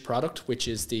niche product, which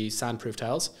is the sandproof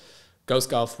towels. Ghost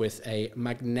Golf with a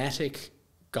magnetic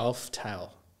golf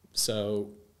towel. So,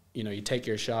 you know, you take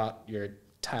your shot, your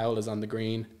towel is on the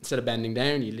green. Instead of bending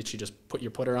down, you literally just put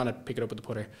your putter on it, pick it up with the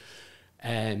putter.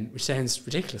 Which sounds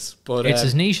ridiculous, but it's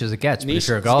as niche as it gets. But if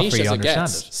you're a golfer, you understand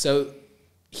it. So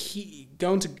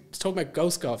to talk about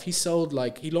Ghost Golf,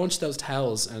 he launched those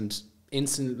towels and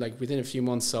within a few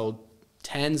months sold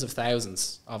tens of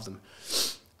thousands of them.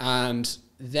 And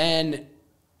then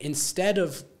instead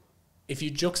of, if you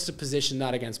juxtaposition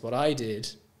that against what I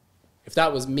did, if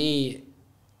that was me,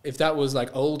 if that was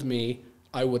like old me,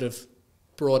 I would have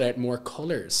brought out more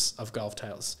colors of golf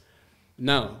towels.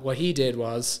 No, what he did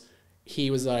was, he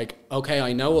was like, okay,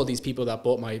 I know all these people that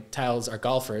bought my towels are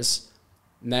golfers.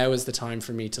 Now is the time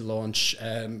for me to launch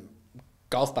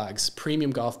golf bags,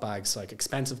 premium golf bags, like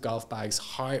expensive golf bags,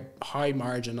 high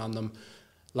margin on them,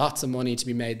 lots of money to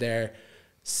be made there,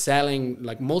 selling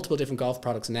like multiple different golf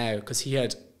products now, because he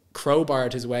had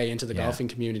crowbarred his way into the golfing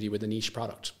community with a niche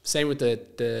product. Same with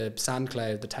the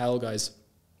SandCloud, the towel guys.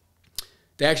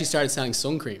 They actually started selling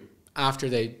sun cream after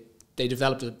they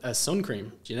developed a sun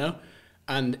cream, you know?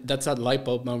 And that's that light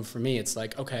bulb moment for me. It's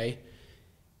like, okay,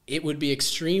 it would be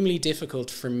extremely difficult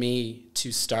for me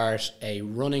to start a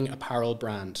running apparel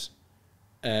brand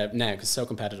now, because so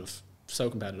competitive.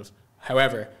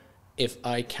 However, if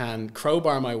I can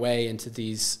crowbar my way into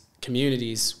these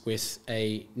communities with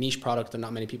a niche product that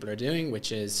not many people are doing,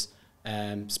 which is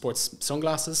sports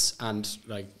sunglasses and,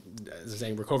 like, as I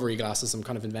say, recovery glasses. I'm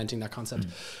kind of inventing that concept.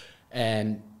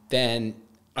 And then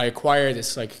I acquire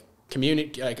this like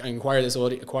community. I acquire this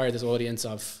audience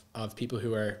of people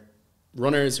who are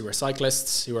runners, who are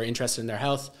cyclists, who are interested in their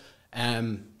health.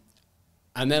 And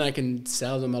then I can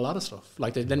sell them a lot of stuff.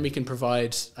 Like then we can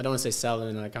provide. I don't want to say sell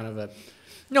them in a kind of a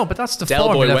no, but that's the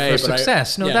formula way, for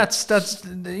success. That's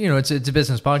you know, it's a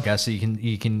business podcast, so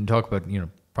you can talk about, you know,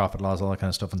 profit, loss, all that kind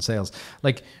of stuff, and sales.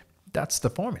 Like that's the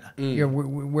formula.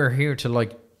 We're here to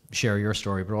like share your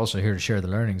story, but also here to share the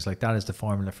learnings. Like that is the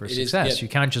formula for success. You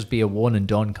can't just be a one and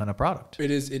done kind of product.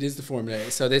 It is the formula.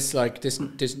 So this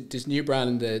new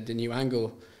brand, the new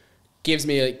angle, gives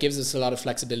us a lot of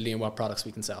flexibility in what products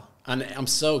we can sell, and I'm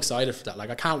so excited for that. Like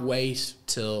I can't wait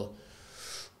till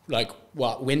like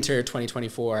winter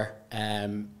 2024,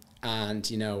 and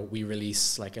you know we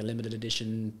release like a limited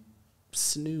edition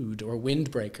snood or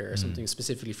windbreaker or something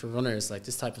specifically for runners, like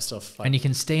this type of stuff. Like, and you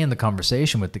can stay in the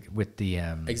conversation with the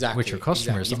exactly with your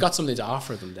customers. Exactly. You've got something to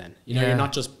offer them. Then you know you're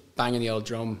not just banging the old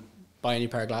drum. Buy a new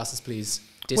pair of glasses, please.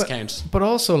 Discount. Well, but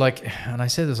also, like, and I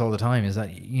say this all the time, is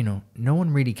that, you know, no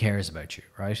one really cares about you,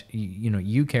 right? You know,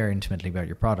 you care intimately about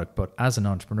your product, but as an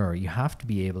entrepreneur, you have to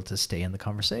be able to stay in the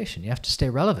conversation. You have to stay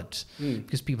relevant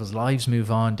because people's lives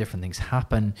move on, different things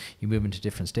happen, you move into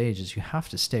different stages. You have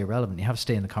to stay relevant. You have to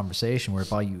stay in the conversation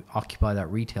whereby you occupy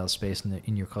that retail space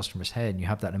in your customer's head, and you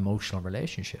have that emotional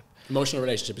relationship. Emotional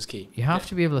relationship is key. You have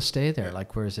to be able to stay there.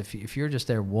 Like, whereas if you're just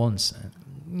there once,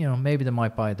 you know, maybe they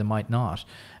might buy, they might not.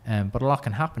 But a lot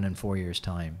can happen in 4 years'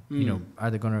 time. You know,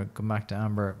 are they going to come back to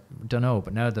Amber? Don't know.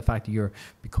 But now the fact that you're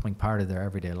becoming part of their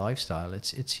everyday lifestyle,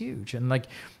 it's huge. And like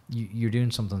you're doing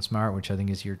something smart, which I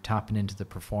think is you're tapping into the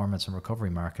performance and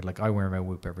recovery market. Like I wear my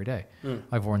Whoop every day.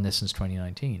 I've worn this since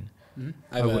 2019.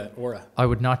 I have an Aura. I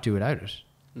would not do without it.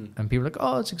 And people are like,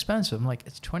 oh, it's expensive. I'm like,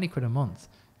 it's 20 quid a month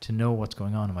to know what's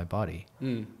going on in my body.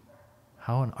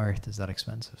 How on earth is that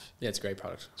expensive? Yeah, it's a great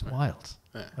product. It's wild.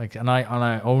 Yeah. Like,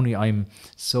 I'm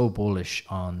so bullish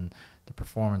on the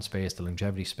performance space, the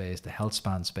longevity space, the health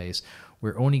span space.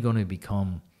 We're only going to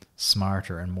become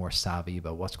smarter and more savvy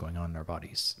about what's going on in our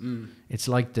bodies. It's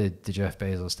like the Jeff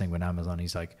Bezos thing with Amazon.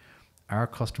 He's like, are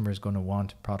customers going to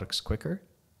want products quicker?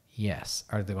 Yes.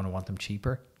 Are they going to want them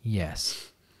cheaper?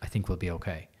 Yes. I think we'll be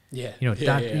okay. Yeah. You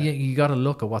know, you got to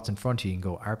look at what's in front of you and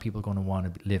go, are people going to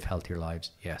want to live healthier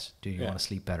lives? Yes. Do you want to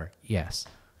sleep better? Yes.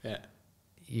 Yeah.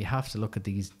 You have to look at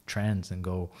these trends and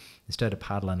go, instead of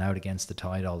paddling out against the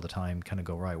tide all the time, kind of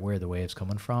go, right, where are the waves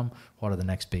coming from? What are the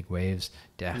next big waves?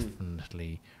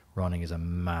 Definitely running is a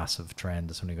massive trend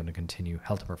that's only going to continue.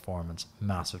 Health and performance,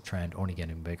 massive trend, only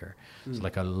getting bigger. So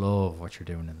like, I love what you're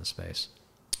doing in the space.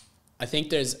 I think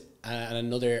there's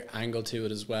another angle to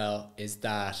it as well, is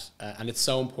that, and it's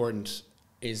so important,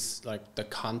 is like the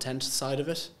content side of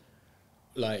it.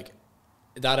 Like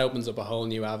that opens up a whole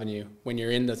new avenue when you're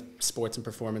in the sports and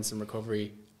performance and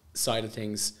recovery side of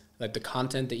things. Like the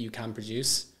content that you can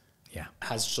produce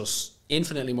has just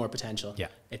infinitely more potential. Yeah.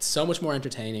 It's so much more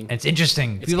entertaining. And it's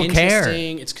interesting. People care.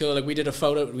 It's cool. Like we did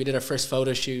our first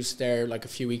photo shoot there like a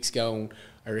few weeks ago, and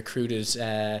I recruited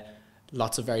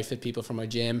lots of very fit people from my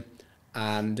gym.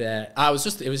 And it was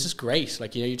just great.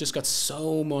 Like, you know, you just got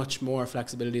so much more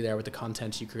flexibility there with the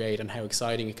content you create and how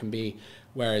exciting it can be.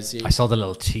 Whereas I saw the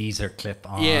little teaser clip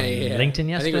on LinkedIn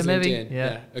yesterday. I think it was maybe LinkedIn.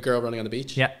 Yeah, a girl running on the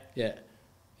beach.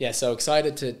 Yeah. So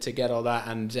excited to get all that,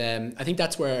 and I think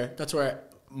that's where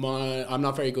I'm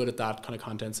not very good at that kind of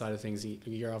content side of things.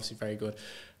 You're obviously very good,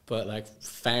 but like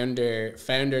founder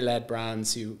led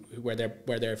brands where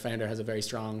their founder has a very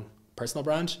strong personal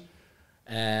brand.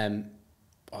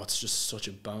 It's just such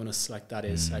a bonus. Like that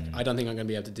is like, I don't think I'm going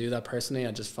to be able to do that personally.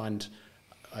 I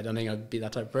don't think I'd be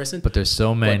that type of person. But there's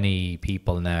so many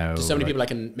people now. There's so many people I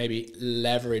can maybe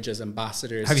leverage as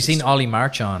ambassadors. Have you seen Ollie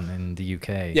Marchon in the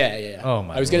UK? Yeah. Oh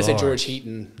my! I was going to say George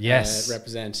Heaton. Yes.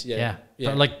 Represent. Yeah.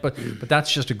 But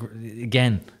that's just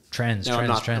again trends. No,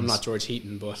 trends. I'm not George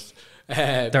Heaton, but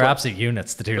They're absolute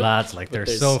units, the two lads. Like, they're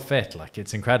so fit. Like,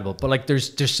 it's incredible. But like,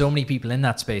 there's so many people in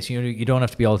that space. You know, you don't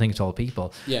have to be all things to all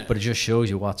people. Yeah. But it just shows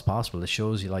you what's possible. It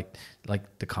shows you like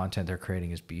the content they're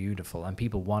creating is beautiful, and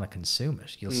people want to consume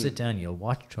it. You'll sit down, you'll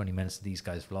watch 20 minutes of these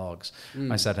guys' vlogs.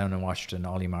 I sat down and watched an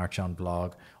Ollie Marchand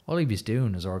vlog. All he was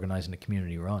doing is organising a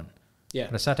community run. Yeah.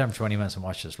 But I sat down for 20 minutes and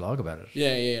watched this vlog about it.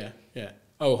 Yeah.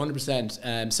 Oh,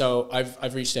 100%. So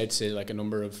I've reached out to like a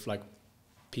number of like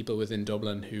people within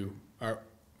Dublin who are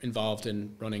involved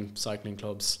in running cycling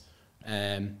clubs,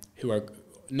 who are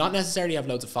not necessarily have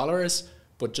loads of followers,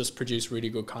 but just produce really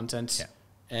good content. Yeah.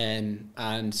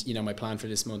 And you know, my plan for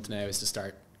this month now is to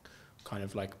start kind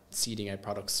of like seeding out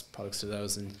products to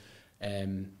those,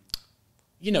 and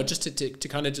you know, just to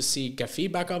kind of just get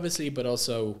feedback, obviously, but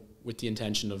also with the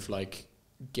intention of like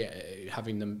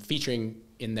having them featuring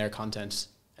in their content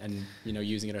and, you know,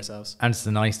 using it ourselves. And it's the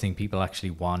nice thing, people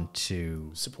actually want to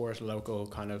support a local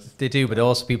kind of... They do, but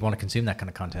also people want to consume that kind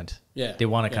of content. Yeah. They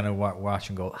want to kind of watch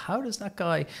and go, how does that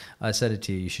guy... I said it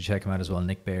to you should check him out as well,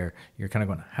 Nick Baer. You're kind of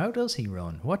going, how does he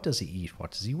run? What does he eat?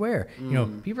 What does he wear? You know,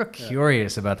 people are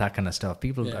curious about that kind of stuff.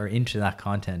 People are into that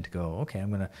content to go, okay, I'm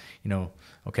going to, you know,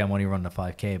 okay, I'm only running a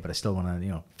 5K, but I still want to,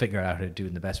 you know, figure out how to do it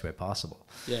in the best way possible.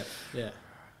 Yeah.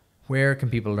 Where can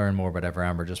people learn more about Ever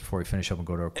Amber, just before we finish up and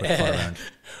go to our quick fire round?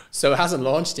 So it hasn't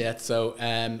launched yet. So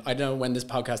I don't know when this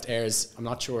podcast airs. I'm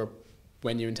not sure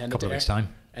when you intend it to air. A couple of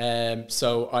weeks' time.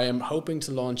 So I am hoping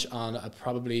to launch on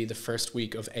probably the first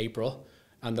week of April.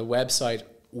 And the website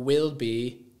will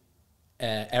be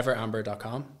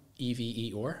everamber.com,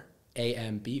 EVER,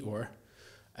 AMBOR.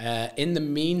 In the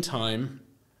meantime...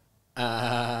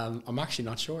 I'm actually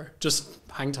not sure. Just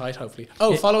hang tight, hopefully.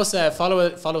 Oh, follow us on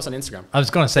Instagram. I was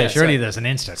going to say, surely there's an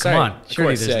Insta. Come on,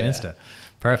 surely there's an Insta.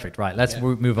 Perfect. Right, let's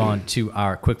move on to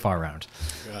our quickfire round.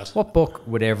 God. What book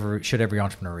should every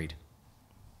entrepreneur read?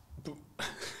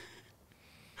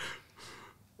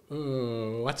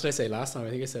 What did I say last time? I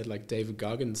think I said like David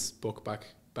Goggins' book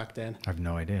back then. I have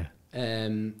no idea.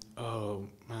 Oh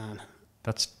man,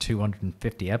 that's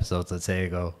 250 episodes, I'd say,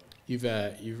 ago. You've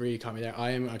really caught me there.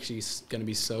 I am actually going to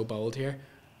be so bold here,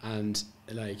 and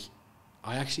like,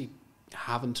 I actually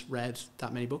haven't read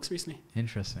that many books recently.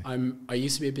 Interesting. I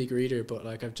used to be a big reader, but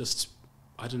like I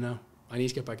don't know. I need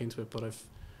to get back into it, but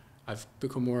I've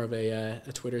become more of a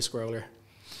Twitter scroller.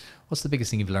 What's the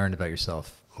biggest thing you've learned about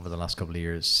yourself over the last couple of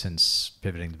years since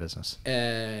pivoting the business?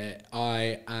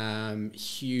 I am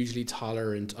hugely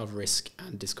tolerant of risk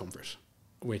and discomfort,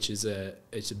 which is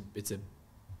it's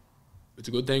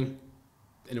a good thing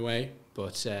in a way,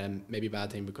 but maybe a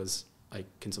bad thing because I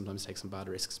can sometimes take some bad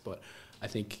risks. But I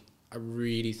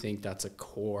really think that's a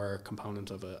core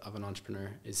component of an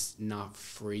entrepreneur, is not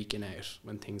freaking out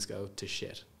when things go to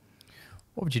shit.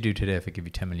 What would you do today if I give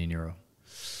you €10 million?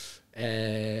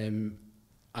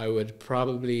 I would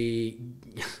probably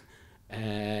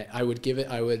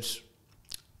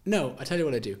no, I tell you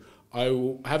what I do. I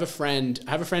have a friend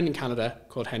in Canada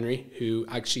called Henry, who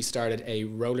actually started a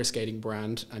roller skating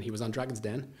brand, and he was on Dragon's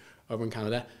Den over in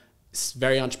Canada. It's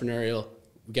very entrepreneurial.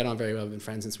 We get on very well. We've been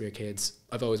friends since we were kids.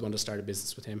 I've always wanted to start a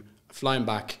business with him. Flying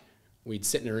back, we'd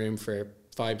sit in a room for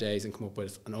 5 days and come up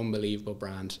with an unbelievable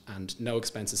brand, and no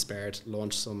expenses spared,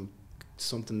 launch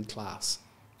something class.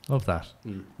 Love that.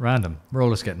 Random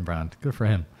roller skating brand. Good for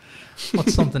him.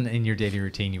 What's something in your daily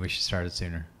routine you wish you started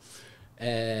sooner?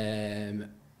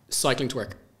 Cycling to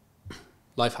work.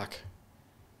 Life hack.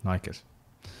 Like it.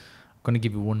 I'm going to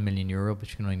give you €1 million, but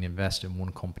you can only invest in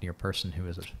one company or person. Who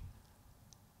is it?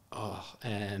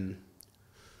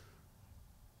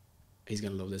 He's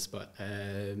going to love this, but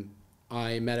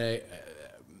I met a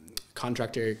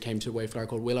contractor, came to Wayflower,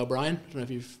 called Will O'Brien. I don't know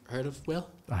if you've heard of Will.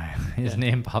 His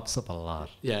name pops up a lot.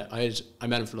 Yeah, I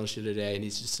met him for lunch the other day, and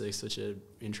he's just like such an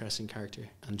interesting character,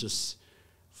 and just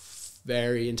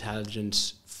very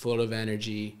intelligent, full of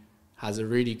energy, has a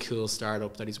really cool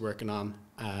startup that he's working on.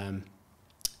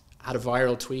 Had a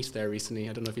viral tweet there recently.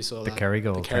 I don't know if you saw that. The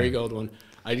Kerrygold. The Kerrygold one.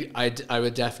 I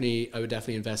would definitely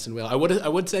invest in Will. I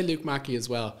would say Luke Mackey as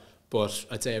well, but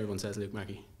I'd say everyone says Luke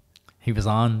Mackey. He was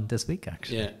on this week,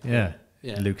 actually. Yeah.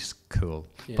 Luke's cool.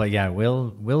 Yeah. But yeah,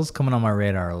 Will's coming on my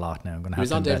radar a lot now. I'm going to have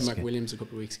to investigate. He was on David McWilliams a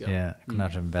couple of weeks ago. Yeah, I'm going to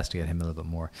have to investigate him a little bit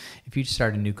more. If you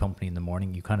start a new company in the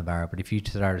morning, you kind of are, but if you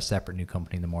start a separate new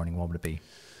company in the morning, what would it be?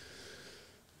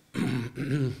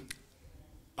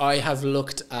 I have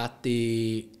looked at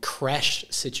the creche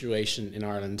situation in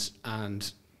Ireland,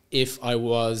 and if I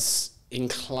was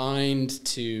inclined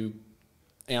to,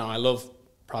 I love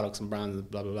products and brands and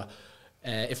blah, blah, blah.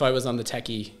 If I was on the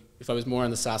techie, if I was more on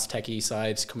the SaaS techie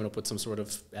side, coming up with some sort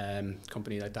of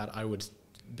company like that, I would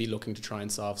be looking to try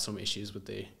and solve some issues with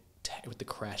the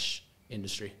creche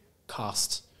industry.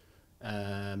 Cost,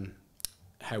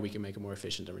 how we can make it more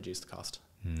efficient and reduce the cost.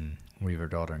 We have our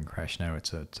daughter in crash now.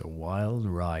 It's a wild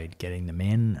ride. Getting them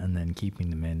in and then keeping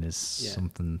them in is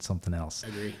something else. I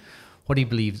agree. What do you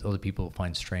believe other people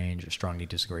find strange or strongly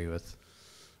disagree with?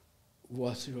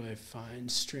 What do I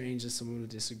find strange that someone would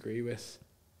disagree with?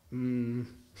 Come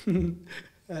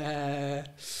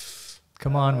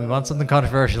on, we want something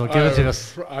controversial. Give it to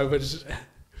us. I would.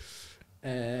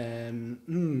 I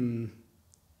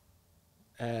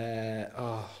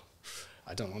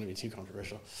don't want to be too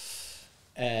controversial.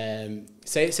 Say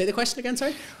the question again.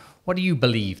 Sorry. What do you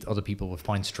believe other people would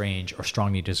find strange or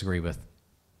strongly disagree with?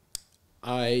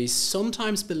 I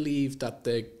sometimes believe that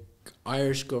the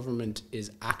Irish government is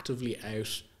actively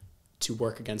out to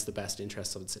work against the best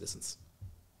interests of its citizens.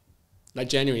 Like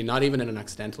genuinely, not even in an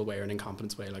accidental way or an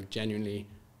incompetence way, like genuinely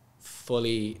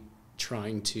fully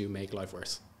trying to make life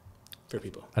worse for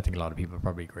people. I think a lot of people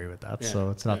probably agree with that. So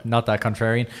it's not that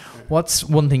contrarian. What's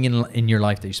one thing in your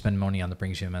life that you spend money on that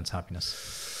brings you immense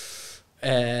happiness?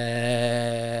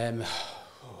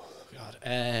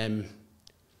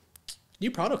 New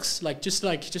products, like just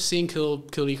seeing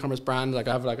cool e-commerce brands. Like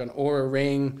I have like an Aura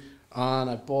ring on.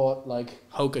 I bought like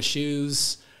Hoka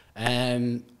shoes.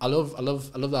 I love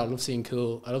that. I love seeing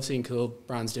cool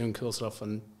brands doing cool stuff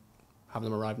and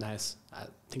having them arrive in the house. I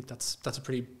think that's a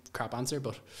pretty crap answer,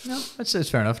 but no, it's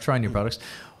fair enough. Trying new products.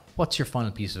 What's your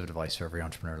final piece of advice for every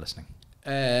entrepreneur listening?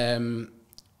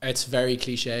 It's very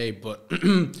cliche, but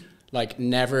like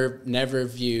never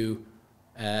view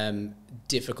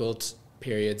difficult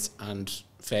periods and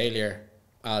failure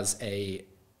as a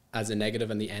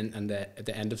negative and at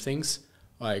the end of things.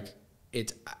 Like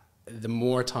the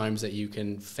more times that you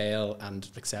can fail and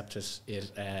accept it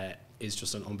is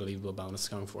just an unbelievable bonus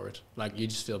going forward. Like you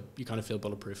kind of feel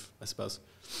bulletproof, I suppose.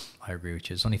 I agree with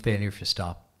you. It's only failure if you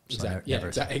stop. So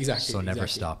exactly. So never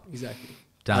stop. Exactly.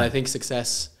 Dan. And I think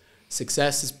success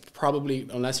is probably,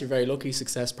 unless you're very lucky,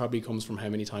 success probably comes from how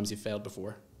many times you've failed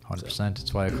before. 100%.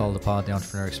 That's why I call the pod the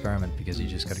entrepreneur experiment, because you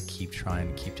just got to keep trying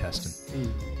and keep testing.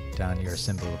 Dan, you're a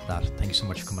symbol of that. Thank you so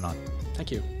much for coming on.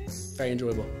 Thank you. Very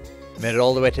enjoyable. Made it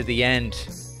all the way to the end.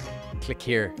 Click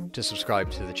here to subscribe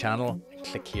to the channel.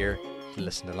 Click here to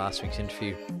listen to last week's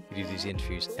interview. We do these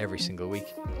interviews every single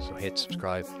week, so hit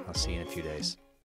subscribe. I'll see you in a few days.